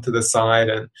gone to the side,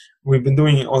 and we've been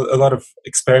doing a lot of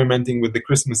experimenting with the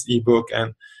Christmas ebook,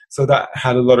 and so that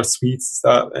had a lot of sweets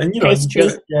stuff, and you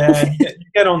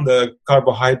get on the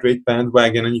carbohydrate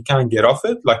bandwagon, and you can't get off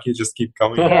it. Like you just keep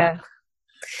going. Yeah.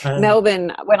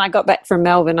 Melbourne. When I got back from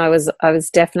Melbourne, I was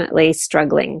definitely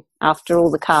struggling after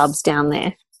all the carbs down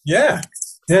there. Yeah.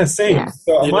 Yeah, same. Yeah.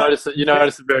 So you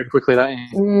notice it very quickly, don't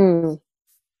you?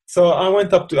 So I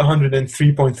went up to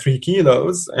 103.3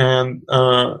 kilos, and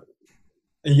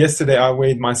yesterday I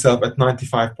weighed myself at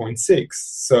 95.6.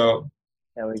 So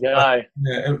there we go.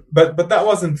 Yeah, but that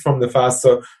wasn't from the fast.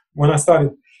 So when I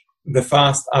started the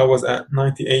fast, I was at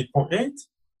 98.8,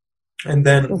 and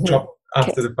then dropped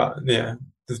after the fast. Yeah,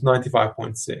 to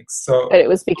 95.6. So, but it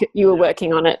was because you were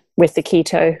working on it with the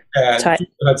keto type.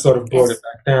 That sort of brought it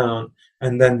back down,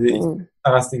 and then the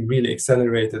fasting really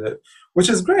accelerated it, which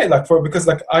is great. Because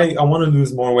I want to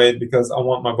lose more weight because I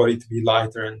want my body to be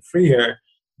lighter and freer.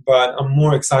 But I'm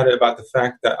more excited about the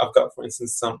fact that I've got, for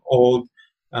instance, some old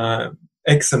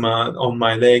eczema on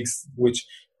my legs, which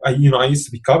I used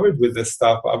to be covered with this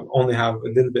stuff. I only have a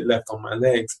little bit left on my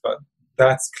legs, but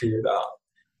that's cleared up.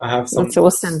 I have some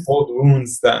old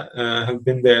wounds that have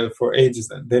been there for ages,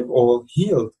 and they've all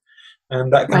healed.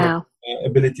 And that kind of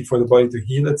ability for the body to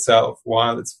heal itself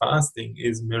while it's fasting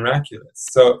is miraculous.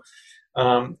 So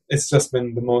it's just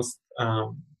been the most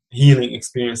healing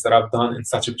experience that I've done in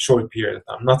such a short period of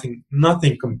time.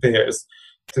 Nothing compares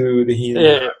to the healing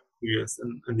experience.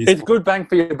 It's good bang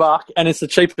for your buck, and it's the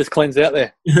cheapest cleanse out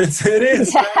there. It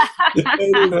is.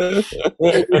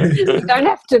 You don't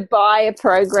have to buy a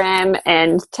program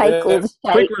and take all the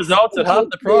quick results at half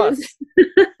the price.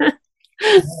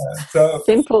 So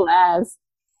simple as.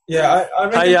 Yeah, I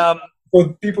reckon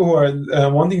for people who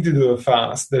are wanting to do a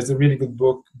fast, there's a really good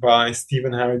book by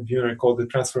Stephen Harrod Buhner called The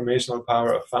Transformational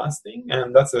Power of Fasting,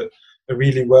 and that's a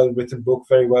really well-written book,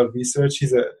 very well-researched.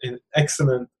 He's an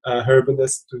excellent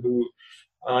herbalist who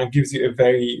gives you a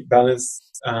very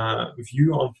balanced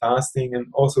view on fasting, and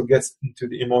also gets into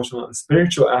the emotional and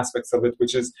spiritual aspects of it,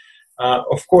 which is,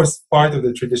 of course, part of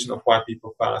the tradition of why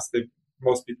people fast.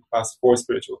 Most people fast for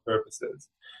spiritual purposes.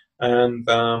 And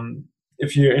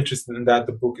if you're interested in that,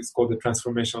 the book is called The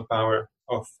Transformational Power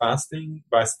of Fasting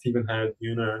by Stephen Harrod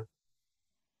Buhner.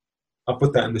 I'll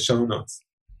put that in the show notes.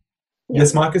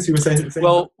 Yes, Marcus, you were saying.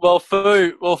 Well,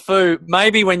 Fou.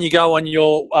 Maybe when you go on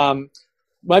your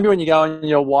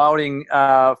wilding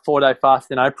 4-day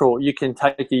fast in April, you can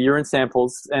take your urine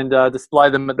samples and display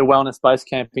them at the Wellness Base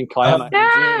Camp in Kiama in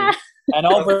June. And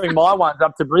I'll bring my ones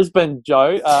up to Brisbane,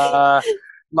 Joe,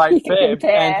 late Feb,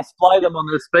 and display them on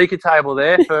the speaker table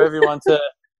there for everyone to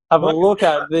have a look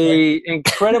at the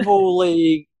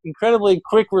incredibly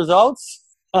quick results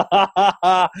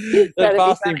that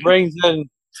fasting brings in.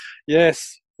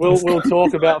 Yes, we'll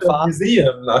talk about fasting.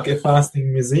 Museum, like a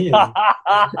fasting museum.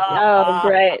 Oh,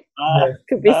 great!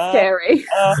 Could be scary.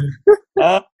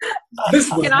 This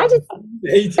one. Can I just?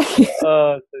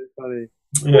 Oh, too funny.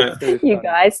 Yeah, you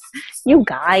guys.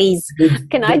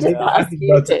 Can I just ask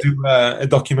you to do a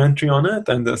documentary on it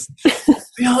and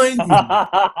behind you?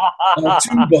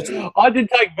 I did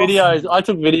take videos. I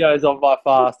took videos of my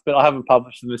fast, but I haven't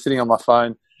published them. They're sitting on my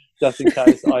phone just in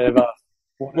case I ever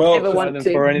want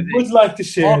to for anything. Would like to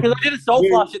share. Because I did a soul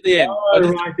flush at the end.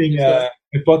 I'm writing a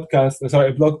blog post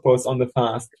on the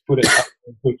fast. Put it up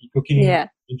on cooking. Yeah.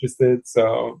 Interested?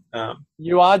 So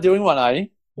you are doing one, eh?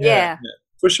 Yeah.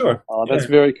 For sure. Oh, that's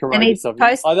very courageous of you.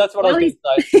 That's what I was going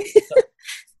to say.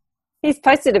 He's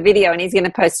posted a video and he's going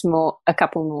to post a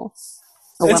couple more.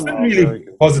 It's been really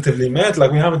positively met.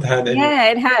 Like, we haven't had any. Yeah,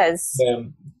 it has.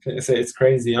 Say it's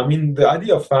crazy. I mean, the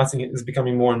idea of fasting is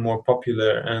becoming more and more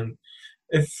popular, and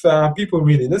if people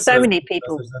really listen, so many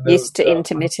people used to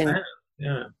intermittent.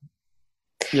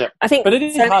 Yeah. I think, but it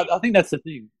is hard. I think that's the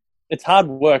thing. It's hard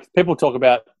work. People talk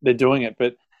about they're doing it,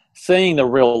 but seeing the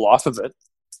real life of it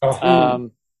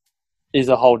is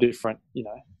a whole different.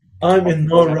 I'm in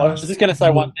no rush. I was just going to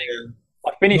say one thing.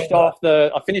 I finished off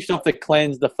the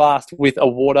cleanse, the fast with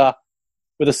a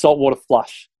saltwater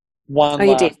flush.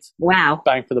 You did? Wow!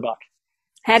 Bang for the buck.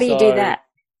 How do you do that?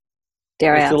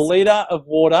 It's a litre of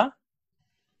water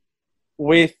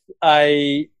with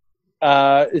is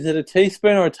it a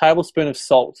teaspoon or a tablespoon of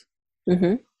salt?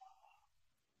 Mm-hmm.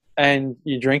 And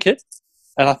you drink it.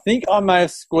 And I think I may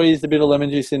have squeezed a bit of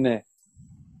lemon juice in there.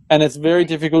 And it's very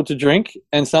difficult to drink.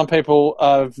 And some people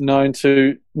have known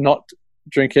to not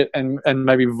drink it and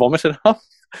maybe vomit it up.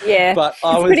 Yeah. But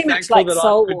I was pretty much like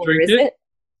salt water, is it?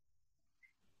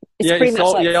 It's pretty much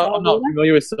like salt I'm not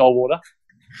familiar with salt water.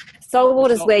 Salt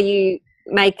water is where you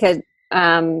make a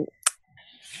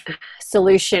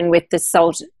solution with the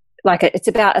salt. It's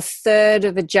about a third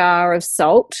of a jar of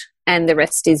salt and the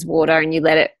rest is water, and you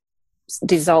let it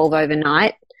dissolve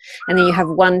overnight. And then you have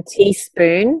 1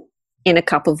 teaspoon in a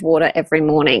cup of water every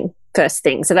morning, first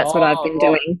thing. So that's what I've been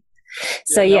doing.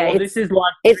 So this is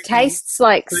like it tastes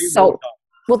like salt. Water.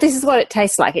 Well, this is what it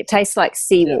tastes like. It tastes like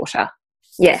seawater.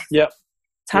 Yeah. Yep.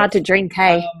 It's hard to drink,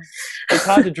 hey? It's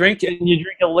hard to drink, and you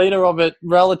drink a litre of it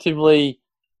relatively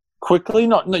quickly.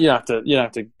 Not you don't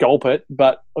have to gulp it,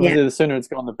 but obviously the sooner it's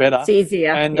gone, the better. It's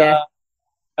easier. And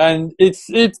and it's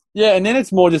and then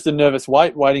it's more just a nervous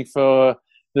waiting for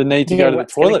the need to go to the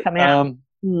toilet.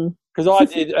 because I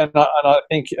did, and I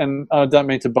think, and I don't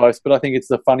mean to boast, but I think it's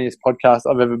the funniest podcast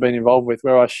I've ever been involved with,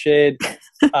 where I shared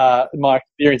my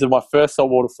experience of my first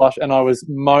saltwater flush, and I was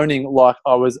moaning like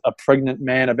I was a pregnant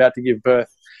man about to give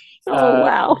birth. Oh,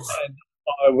 wow. And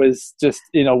I was just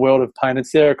in a world of pain, and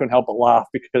Sarah couldn't help but laugh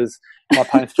because my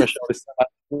pain threshold is so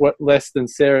much less than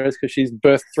Sarah's because she's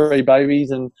birthed 3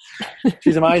 babies and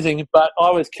she's amazing. But I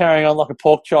was carrying on like a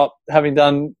pork chop, having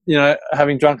drunk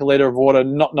a litre of water,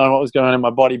 not knowing what was going on in my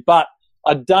body. But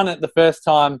I'd done it the first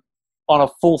time on a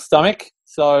full stomach.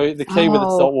 So the key with the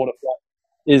saltwater flush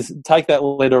is take that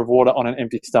litre of water on an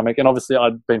empty stomach. And obviously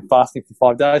I'd been fasting for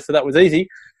 5 days, so that was easy.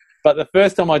 But the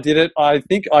first time I did it, I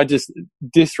think I just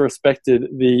disrespected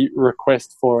the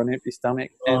request for an empty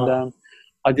stomach. And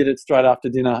I did it straight after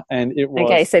dinner, and it was...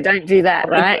 Okay, so don't do that,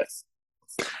 right?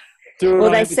 Well,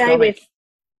 they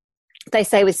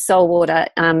say with salt water,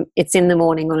 it's in the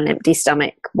morning on an empty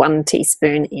stomach, 1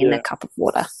 teaspoon in a cup of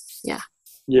water. Yeah.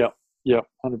 Yeah,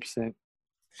 100%.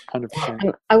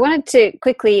 100%. I wanted to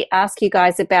quickly ask you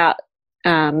guys about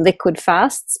liquid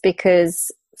fasts,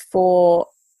 because for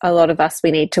a lot of us, we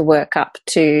need to work up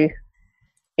to,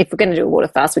 if we're going to do a water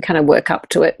fast, we kind of work up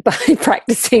to it by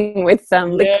practicing with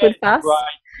liquid fast.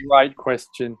 Great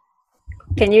question.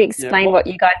 Can you explain what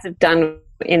you guys have done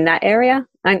in that area?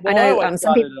 I know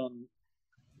some people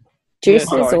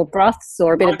juices or broths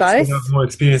or a bit of both. I have more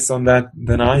experience on that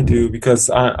than I do, because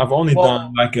I've only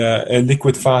done like a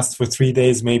liquid fast for 3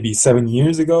 days, maybe 7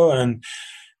 years ago, and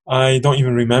I don't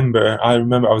even remember. I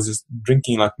remember I was just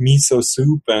drinking like miso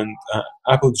soup and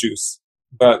apple juice.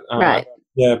 But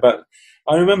but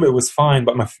I remember it was fine,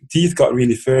 but my teeth got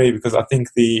really furry because I think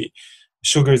the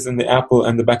sugars in the apple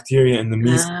and the bacteria in the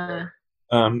miso,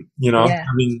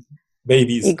 having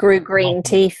babies. You grew green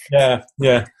teeth. Yeah.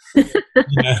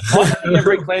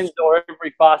 Every cleanse or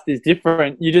every fast is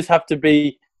different. You just have to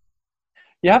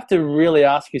really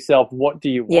ask yourself, what do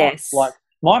you want? Yes. Like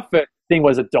my first thing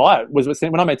was a diet.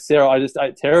 When I met Sarah, I just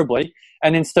ate terribly,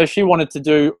 and then so she wanted to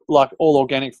do like all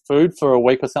organic food for a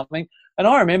week or something. And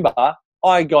I remember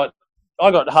I got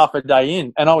half a day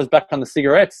in, and I was back on the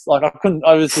cigarettes. Like I couldn't.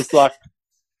 I was just like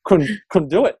couldn't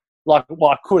do it. Like, well,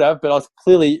 I could have, but I was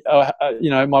clearly,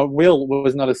 my will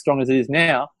was not as strong as it is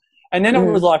now. And then it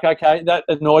was like, okay, that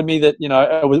annoyed me that,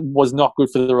 it was not good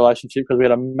for the relationship because we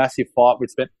had a massive fight. We'd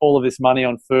spent all of this money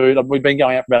on food. We'd been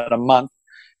going out for about a month,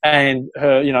 and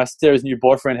her, Sarah's new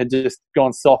boyfriend had just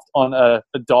gone soft on a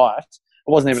diet.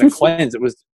 It wasn't even a cleanse. It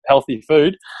was healthy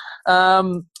food.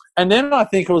 And then I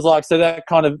think it was like, so that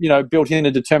kind of, built in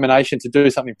a determination to do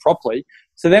something properly.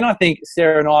 So then I think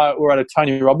Sarah and I were at a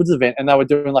Tony Robbins event, and they were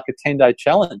doing like a 10-day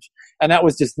challenge, and that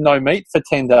was just no meat for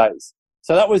 10 days.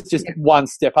 So that was just one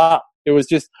step up. It was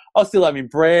just, I was still having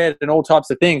bread and all types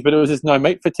of things, but it was just no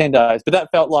meat for 10 days. But that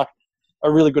felt like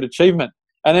a really good achievement.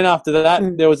 And then after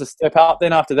that, there was a step up.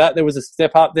 Then after that, there was a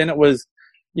step up. Then it was,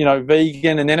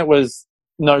 vegan, and then it was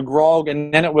no grog,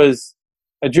 and then it was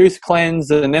a juice cleanse,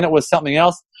 and then it was something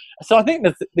else. So I think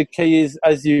that the key is,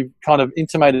 as you kind of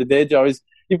intimated there, Joe, is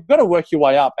you've got to work your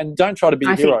way up and don't try to be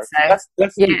a hero. So.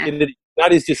 That's stupidity.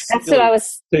 That is just that's what I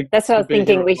was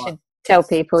thinking we should tell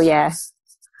people,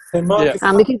 Hey, Marcus,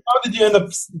 how did you end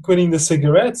up quitting the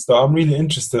cigarettes, though? I'm really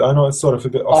interested. I know it's sort of a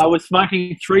bit off. I was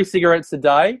smoking 3 cigarettes a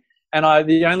day, and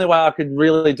the only way I could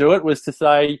really do it was to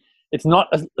say it's not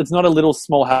a little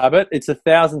small habit. It's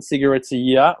 1,000 cigarettes a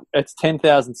year. It's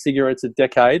 10,000 cigarettes a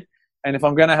decade. And if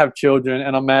I'm going to have children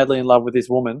and I'm madly in love with this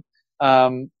woman,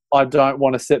 I don't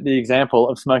want to set the example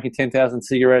of smoking 10,000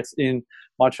 cigarettes in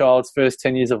my child's first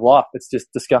 10 years of life. It's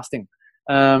just disgusting.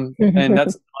 And I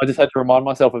just had to remind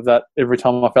myself of that every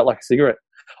time I felt like a cigarette.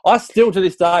 I still, to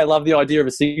this day, love the idea of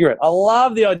a cigarette. I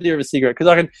love the idea of a cigarette because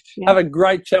I can have a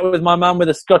great chat with my mum with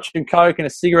a Scotch and Coke and a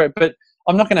cigarette, but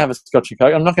I'm not going to have a Scotch and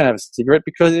Coke. I'm not going to have a cigarette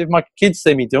because if my kids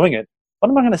see me doing it, what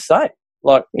am I going to say?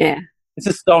 Like, it's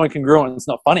just so incongruent. It's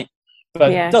not funny.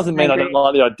 But it doesn't mean I don't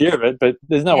like the idea of it, but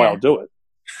there's no way I'll do it.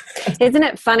 Isn't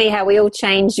it funny how we all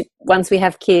change once we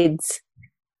have kids?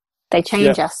 They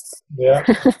change us. Yeah.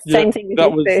 Same thing with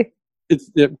you too. It's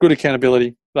good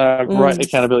accountability. Great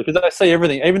accountability because they see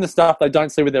everything, even the stuff they don't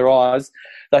see with their eyes,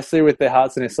 they see with their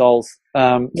hearts and their souls.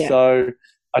 So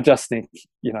I just think,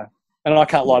 and I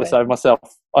can't lie to save myself.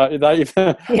 I cannot lie. If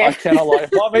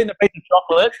I've eaten a piece of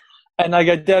chocolate and they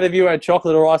go, Dad, have you had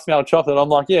chocolate or I smell chocolate? I'm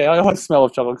like, yeah, I always smell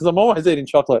of chocolate because I'm always eating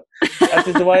chocolate. That's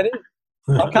just the way it is.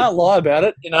 I can't lie about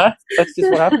it, That's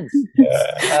just what happens.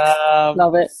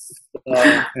 Love it.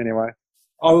 Anyway.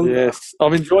 Yes.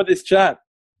 I've enjoyed this chat.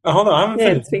 Hold on, I haven't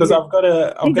finished because I've got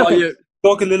to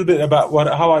talk a little bit about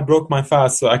how I broke my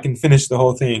fast so I can finish the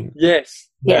whole thing. Yes.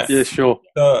 Yeah, sure.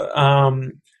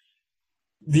 So,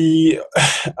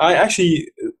 I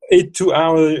actually ate 2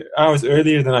 hours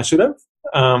earlier than I should have,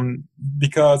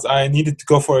 because I needed to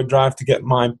go for a drive to get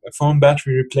my phone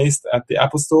battery replaced at the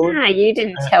Apple Store. Ah, you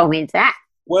didn't tell me that.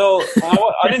 Well,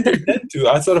 I didn't intend to.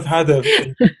 I sort of had a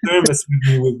thermos with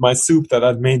me with my soup that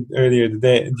I'd made earlier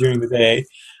during the day.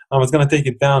 I was going to take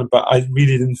it down, but I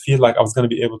really didn't feel like I was going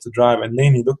to be able to drive. And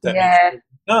Lainey looked at me and said,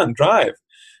 "Can't drive."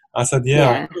 I said, "Yeah,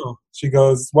 I know." She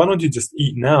goes, "Why don't you just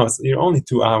eat now? So you're only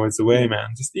 2 hours away,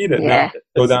 man. Just eat it now.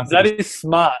 Go down." That is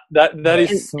smart. That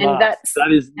is smart. And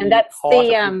that's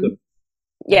the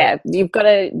you've got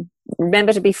to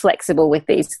remember to be flexible with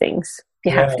these things.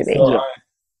 You have to be. So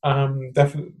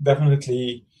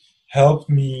definitely helped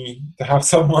me to have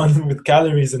someone with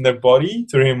calories in their body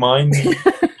to remind me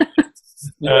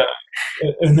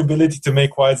an ability to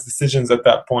make wise decisions at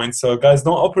that point. So guys,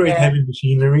 don't operate heavy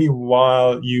machinery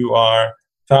while you are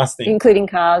fasting, including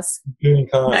cars.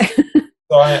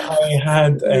 So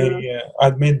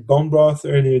I'd made bone broth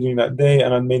earlier during that day,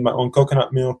 and I made my own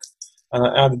coconut milk, and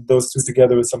I added those two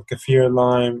together with some kaffir,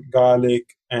 lime, garlic,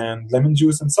 and lemon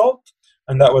juice and salt,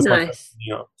 and that was my first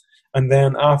meal. And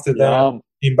then after that,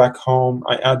 came back home.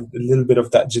 I added a little bit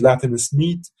of that gelatinous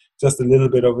meat, just a little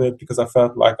bit of it, because I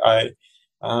felt like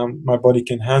my body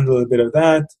can handle a bit of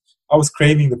that. I was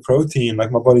craving the protein, like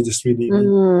my body just really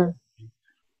needed.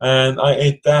 And I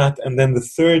ate that. And then the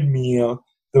third meal,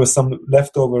 there was some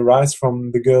leftover rice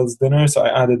from the girls' dinner, so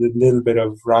I added a little bit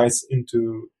of rice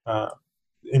into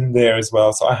in there as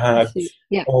well. So I had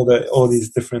all these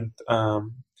different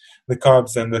the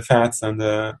carbs and the fats and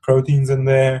the proteins in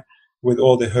there, with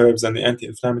all the herbs and the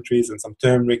anti-inflammatories and some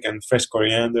turmeric and fresh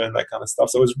coriander and that kind of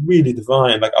stuff. So it was really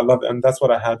divine. Like, I love it. And that's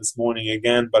what I had this morning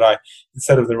again. But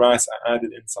instead of the rice, I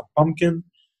added in some pumpkin.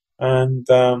 And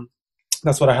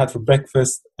that's what I had for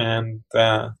breakfast. And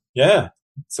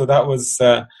so that was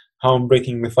how I'm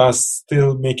breaking the fast,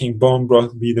 still making bone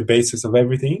broth be the basis of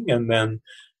everything. And then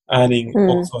adding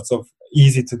all sorts of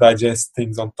easy to digest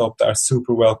things on top that are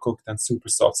super well cooked and super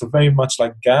soft. So very much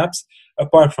like gaps,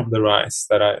 apart from the rice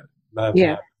that I've had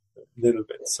a little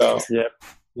bit. So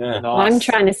nice. I'm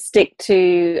trying to stick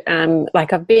to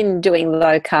I've been doing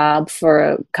low carb for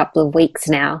a couple of weeks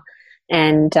now,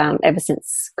 and ever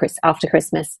since after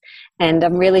Christmas, and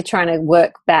I'm really trying to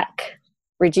work back,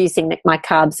 reducing my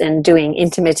carbs and doing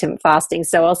intermittent fasting.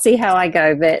 So I'll see how I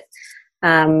go, but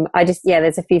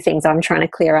there's a few things I'm trying to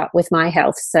clear up with my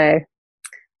health. So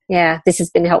this has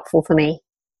been helpful for me.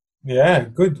 Yeah,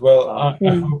 good. Well, I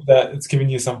hope that it's giving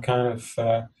you some kind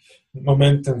of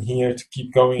momentum here to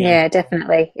keep going. Yeah,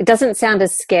 definitely. It doesn't sound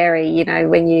as scary,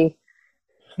 when you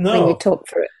talk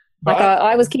through it. Like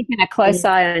I was keeping a close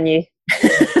eye on you.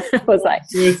 I was like,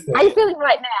 how are you feeling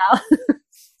right now?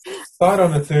 Start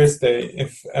on a Thursday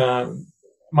if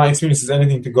my experience is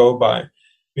anything to go by.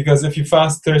 Because if you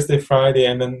fast Thursday, Friday,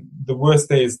 and then the worst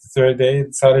day is the third day,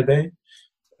 Saturday,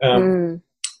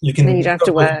 you can. Then you don't have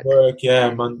to work.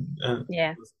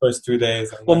 The first 2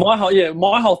 days. Well,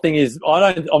 my whole thing is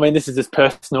this is just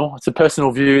personal. It's a personal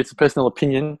view. It's a personal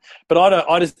opinion. But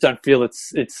I just don't feel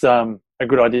it's a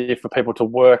good idea for people to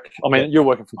work. I mean, you're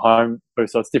working from home,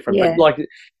 so it's different. Yeah. But if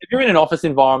you're in an office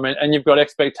environment and you've got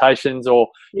expectations, or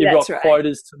you've got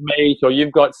quotas to meet, or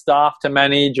you've got staff to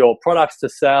manage, or products to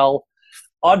sell,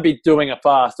 I'd be doing a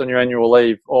fast on your annual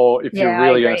leave, or if you're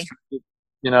really going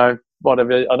to,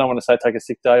 whatever. I don't want to say take a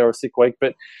sick day or a sick week,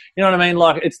 but you know what I mean?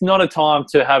 It's not a time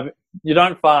to have, you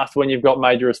don't fast when you've got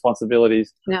major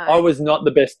responsibilities. No. I was not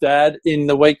the best dad in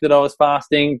the week that I was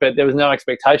fasting, but there was no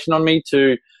expectation on me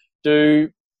to do,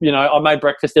 I made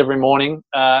breakfast every morning,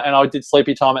 and I did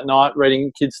sleepy time at night,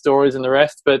 reading kids' stories and the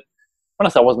rest. But when I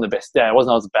say I wasn't the best dad, I was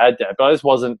a bad dad, but I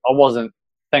wasn't,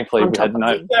 thankfully we had no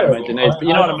major needs. But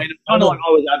you know what I mean? It's kind of like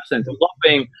I was absent. It was like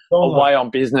being away on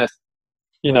business.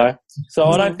 So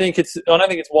I don't think it's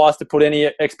wise to put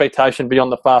any expectation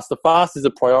beyond the fast. The fast is a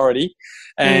priority,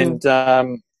 and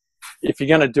if you're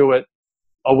going to do it,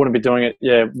 I wouldn't be doing it.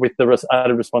 With the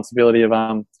added responsibility of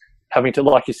having to,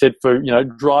 like you said, for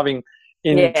driving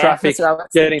in traffic,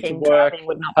 getting to work,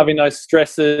 having those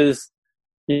stresses.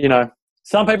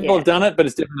 Some people have done it, but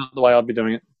it's definitely not the way I'd be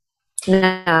doing it.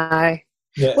 No.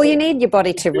 Yeah. Well, you need your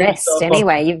body to rest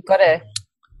anyway. You've got to.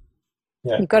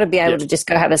 You've got to be able to just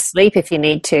go have a sleep if you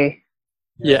need to.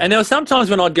 Yeah, and there were some times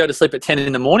when I'd go to sleep at 10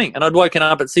 in the morning, and I'd woken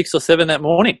up at 6 or 7 that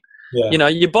morning. Yeah.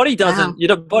 Your body doesn't.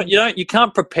 You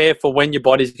can't prepare for when your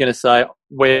body's going to say,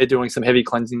 "We're doing some heavy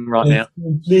cleansing right now."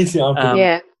 Completely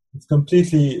unprepared. It's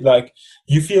completely like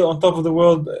you feel on top of the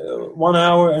world 1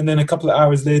 hour, and then a couple of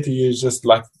hours later, you're just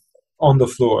like on the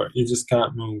floor. You just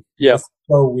can't move. Yeah. It's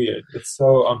so weird. It's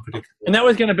so unpredictable. And that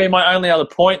was going to be my only other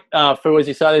point, Phil, as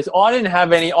you say this. I didn't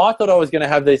have any. I thought I was going to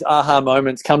have these aha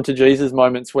moments, come to Jesus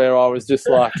moments, where I was just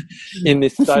like in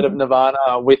this state of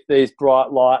nirvana with these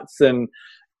bright lights, and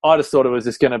I just thought it was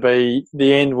just going to be,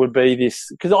 the end would be this,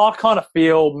 because I kind of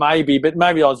feel but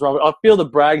maybe I was wrong. I feel the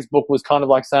Bragg's book was kind of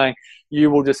like saying you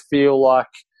will just feel like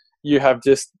you have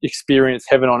just experienced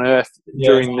heaven on earth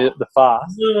during the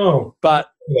fast. No. But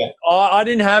I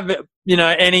didn't have,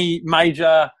 any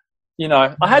major,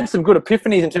 I had some good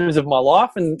epiphanies in terms of my life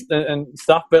and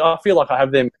stuff, but I feel like I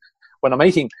have them when I'm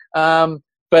eating.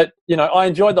 But, I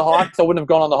enjoyed the hikes. I wouldn't have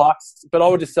gone on the hikes, but I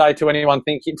would just say to anyone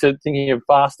thinking of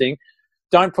fasting,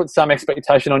 don't put some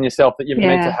expectation on yourself that you're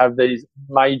meant to have these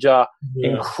major,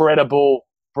 incredible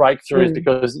breakthroughs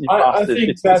because you fasted.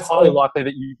 It's highly likely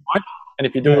that you won't, and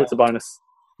if you do, it's a bonus.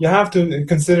 You have to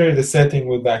consider the setting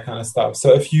with that kind of stuff.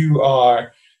 So if you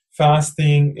are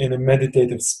fasting in a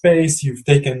meditative space, you've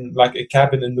taken like a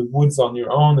cabin in the woods on your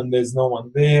own and there's no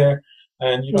one there,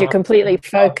 and you're completely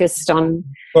focused on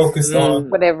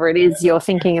whatever it is you're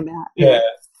thinking about. Yeah.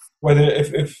 Whether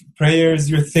if prayer is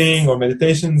your thing or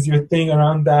meditation is your thing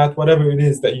around that, whatever it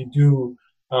is that you do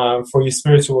for your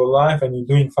spiritual life, and you're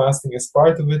doing fasting as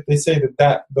part of it, they say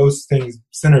that those things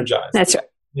synergize. That's right.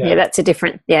 Yeah, that's a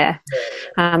different,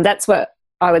 that's what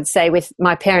I would say with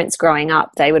my parents growing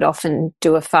up. They would often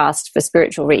do a fast for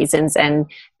spiritual reasons and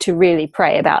to really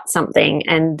pray about something,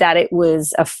 and that it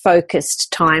was a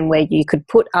focused time where you could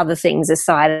put other things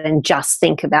aside and just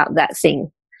think about that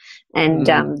thing. And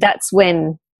that's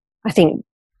when I think,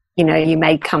 you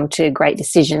may come to great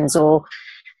decisions or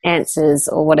answers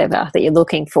or whatever that you're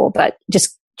looking for, but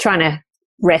just trying to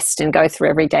rest and go through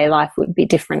everyday life would be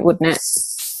different, wouldn't it?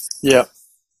 Yeah.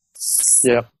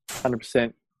 Yeah,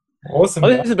 100%. Awesome.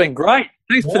 Well, this has been great.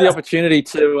 Thanks for the opportunity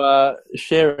to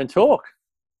share and talk.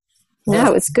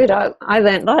 No, it's good. I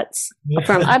learned lots.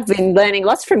 I've been learning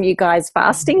lots from you guys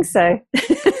fasting, so.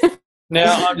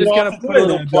 Now, I'm just going to put a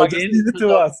little plug in.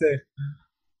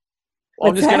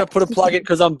 I'm just going to put a plug in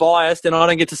because I'm biased and I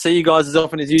don't get to see you guys as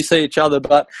often as you see each other.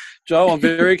 But, Joe, I'm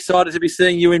very excited to be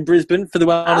seeing you in Brisbane for the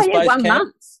Wellness Base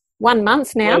Camp. 1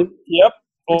 month now. Well, yep,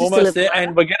 almost there.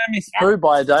 And we're going to miss through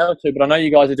by a day or two, but I know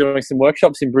you guys are doing some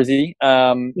workshops in Brizzy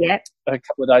a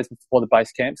couple of days before the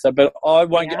base camp. So, but I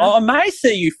won't. I may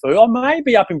see you, Fu. I may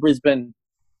be up in Brisbane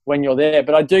when you're there,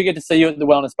 but I do get to see you at the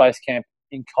Wellness Base Camp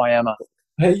in Kiama.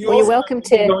 Hey, you're welcome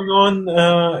to going on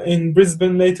in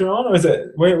Brisbane later on, or is it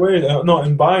where? Not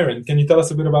in Byron. Can you tell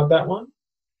us a bit about that one?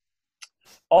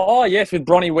 Oh yes, with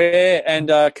Bronnie Ware and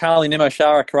Carly Nemo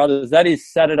Shara Carruthers. That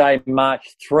is Saturday,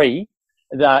 March 3,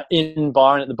 in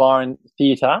Byron at the Byron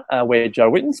Theatre, where Joe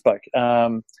Whitten spoke.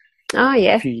 A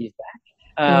few years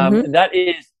back. That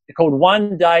is called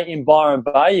One Day in Byron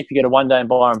Bay. If you go to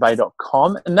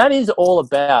onedayinbyronbay.com, and that is all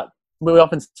about. We're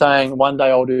often saying, one day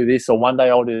I'll do this or one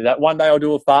day I'll do that. One day I'll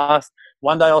do a fast.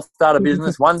 One day I'll start a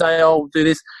business. One day I'll do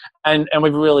this. And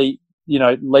we've really,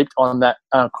 leaped on that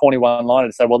corny one-liner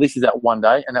to say, well, this is that one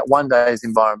day, and that one day is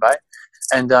in Byron Bay.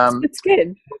 And it's good.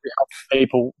 We help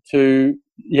people to,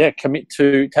 commit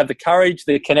to have the courage,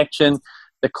 the connection,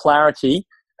 the clarity,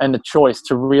 and the choice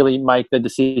to really make the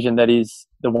decision that is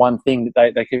the one thing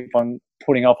that they keep on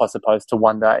putting off, I suppose, to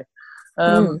one day.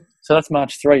 So that's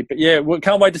March 3. But, we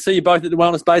can't wait to see you both at the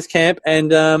Wellness Base Camp.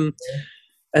 And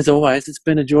as always, it's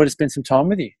been a joy to spend some time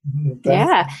with you.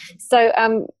 Yeah.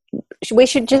 So we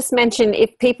should just mention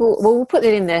if people – we'll put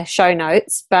it in the show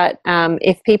notes, but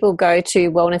if people go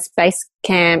to Wellness Base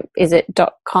Camp, is it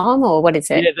 .com or what is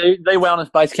it? Yeah,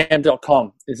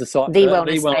 thewellnessbasecamp.com is the site.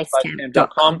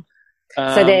 Thewellnessbasecamp.com.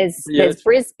 So there's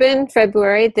Brisbane,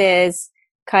 February. There's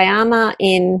Kiama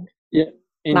in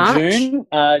March? June.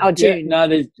 June.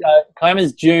 There's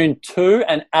Kiama's June 2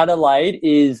 and Adelaide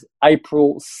is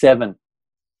April 7.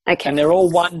 Okay. And they're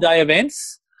all one-day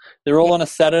events. They're all on a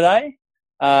Saturday,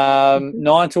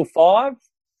 9 till 5.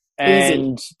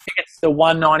 And tickets are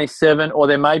 $197, or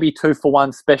there may be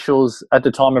 2-for-1 specials at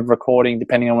the time of recording,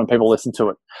 depending on when people listen to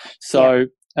it. So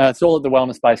it's all at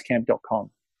thewellnessbasecamp.com.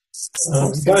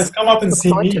 Guys, come up and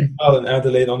see me in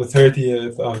Adelaide on the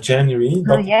 30th of January.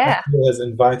 Dr. has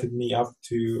invited me up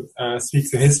to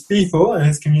speak to his people and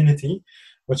his community,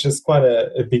 which is quite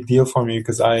a big deal for me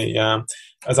because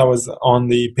as I was on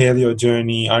the paleo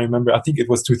journey, I remember, I think it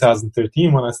was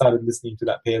 2013 when I started listening to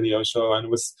that paleo show, and it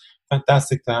was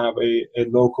fantastic to have a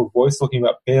local voice talking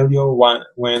about paleo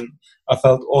when I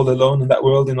felt all alone in that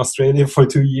world in Australia for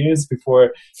 2 years before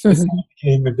it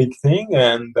became a big thing.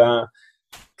 And I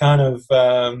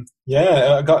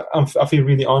feel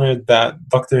really honored that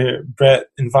Dr. Brett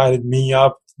invited me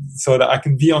up so that I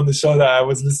can be on the show that I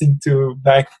was listening to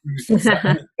back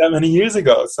that many years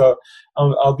ago. So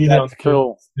I'll be there. That's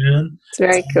cool. It's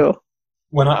very cool.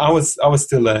 When I was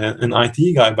still an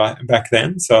IT guy back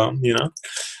then, so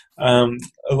a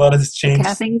lot has changed. Look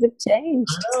how things have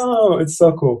changed. Oh, it's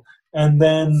so cool. And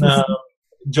then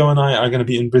Joe and I are going to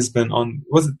be in Brisbane on,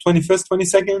 was it 21st,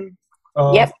 22nd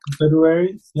of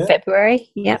February? Yeah.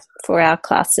 February, for our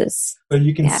classes. So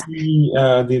you can see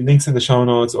the links in the show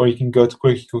notes, or you can go to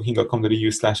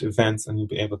quirkycooking.com.au/events and you'll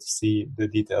be able to see the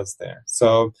details there.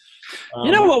 So,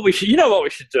 you know what we should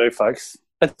do, folks?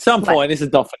 At some point, this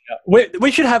is not for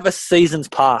we should have a season's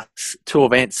pass to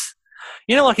events.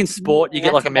 You know, like in sport, you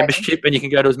get like a membership and you can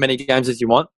go to as many games as you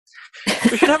want.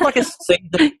 We should have like a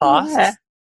season pass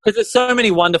because there's so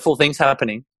many wonderful things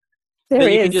happening. There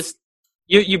is. You can just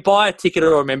you buy a ticket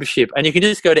or a membership and you can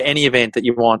just go to any event that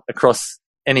you want across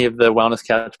any of the Wellness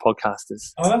Couch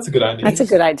podcasters. Oh, that's a good idea. That's a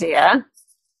good idea.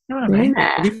 You know what I mean?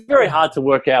 Yeah. It'd be very hard to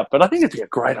work out, but I think it'd be a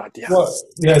great idea. Well,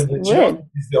 the gym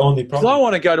is the only problem. So I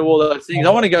want to go to all those things. I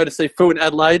want to go to see Fouad in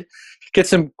Adelaide, get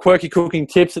some quirky cooking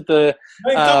tips at the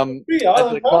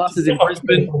classes in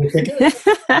Brisbane.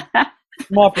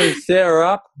 Might bring Sarah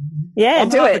up. Yeah,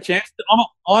 do it.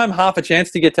 I'm half a chance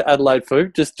to get to Adelaide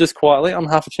Food, just quietly. I'm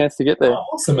half a chance to get there. Oh,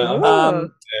 awesome, man.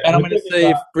 And I'm going to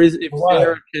see if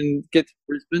Sarah can get to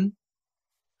Brisbane.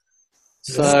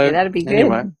 So that'd be good.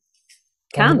 Anyway.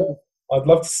 Come. I'd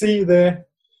love to see you there.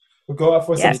 We'll go out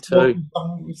for some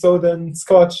soda and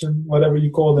scotch and whatever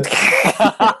you call it.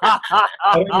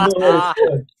 I don't even know what it's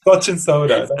called. Scotch and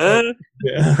soda.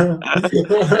 Yeah.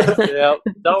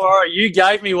 Don't worry, you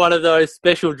gave me one of those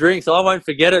special drinks. I won't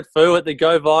forget it, Foo, at the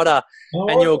Go Vita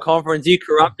annual conference. You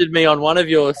corrupted me on one of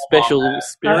your special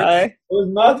spirits. It was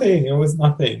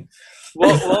nothing.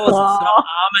 What was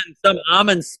it? Some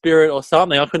almond spirit or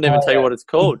something. I couldn't even tell you what it's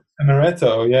called.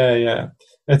 Amaretto, yeah.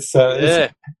 It's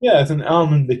an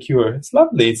almond liqueur. It's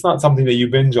lovely. It's not something that you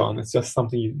binge on. It's just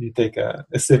something you take a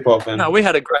sip of. And, no, we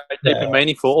had a great, deep and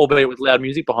meaningful, albeit with loud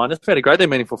music behind us. We had a great, deep,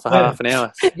 meaningful for half an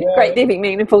hour. Yeah. Great, deep, and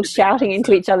meaningful, shouting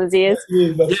into each other's ears.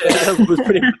 That was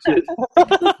pretty much it.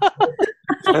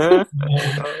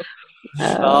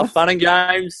 Fun and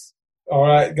games. All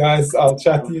right, guys. I'll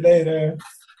chat to you later.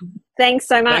 Thanks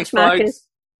so much, Marcus. Folks.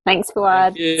 Thanks,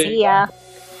 Fouad. See ya.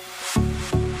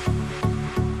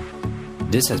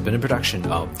 This has been a production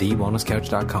of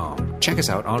TheWellnessCouch.com. Check us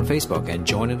out on Facebook and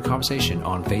join in the conversation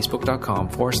on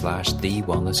Facebook.com/The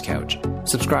Wellness Couch.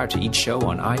 Subscribe to each show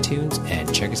on iTunes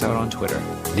and check us out on Twitter.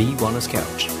 The Wellness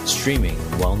Couch, streaming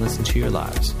wellness into your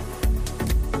lives.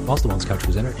 Whilst the Wellness Couch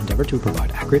presenter endeavor to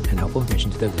provide accurate and helpful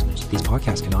information to their listeners, these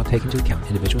podcasts cannot take into account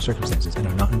individual circumstances and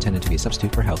are not intended to be a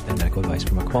substitute for health and medical advice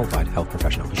from a qualified health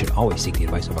professional. You should always seek the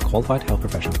advice of a qualified health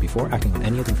professional before acting on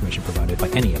any of the information provided by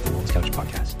any of the Wellness Couch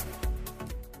podcasts.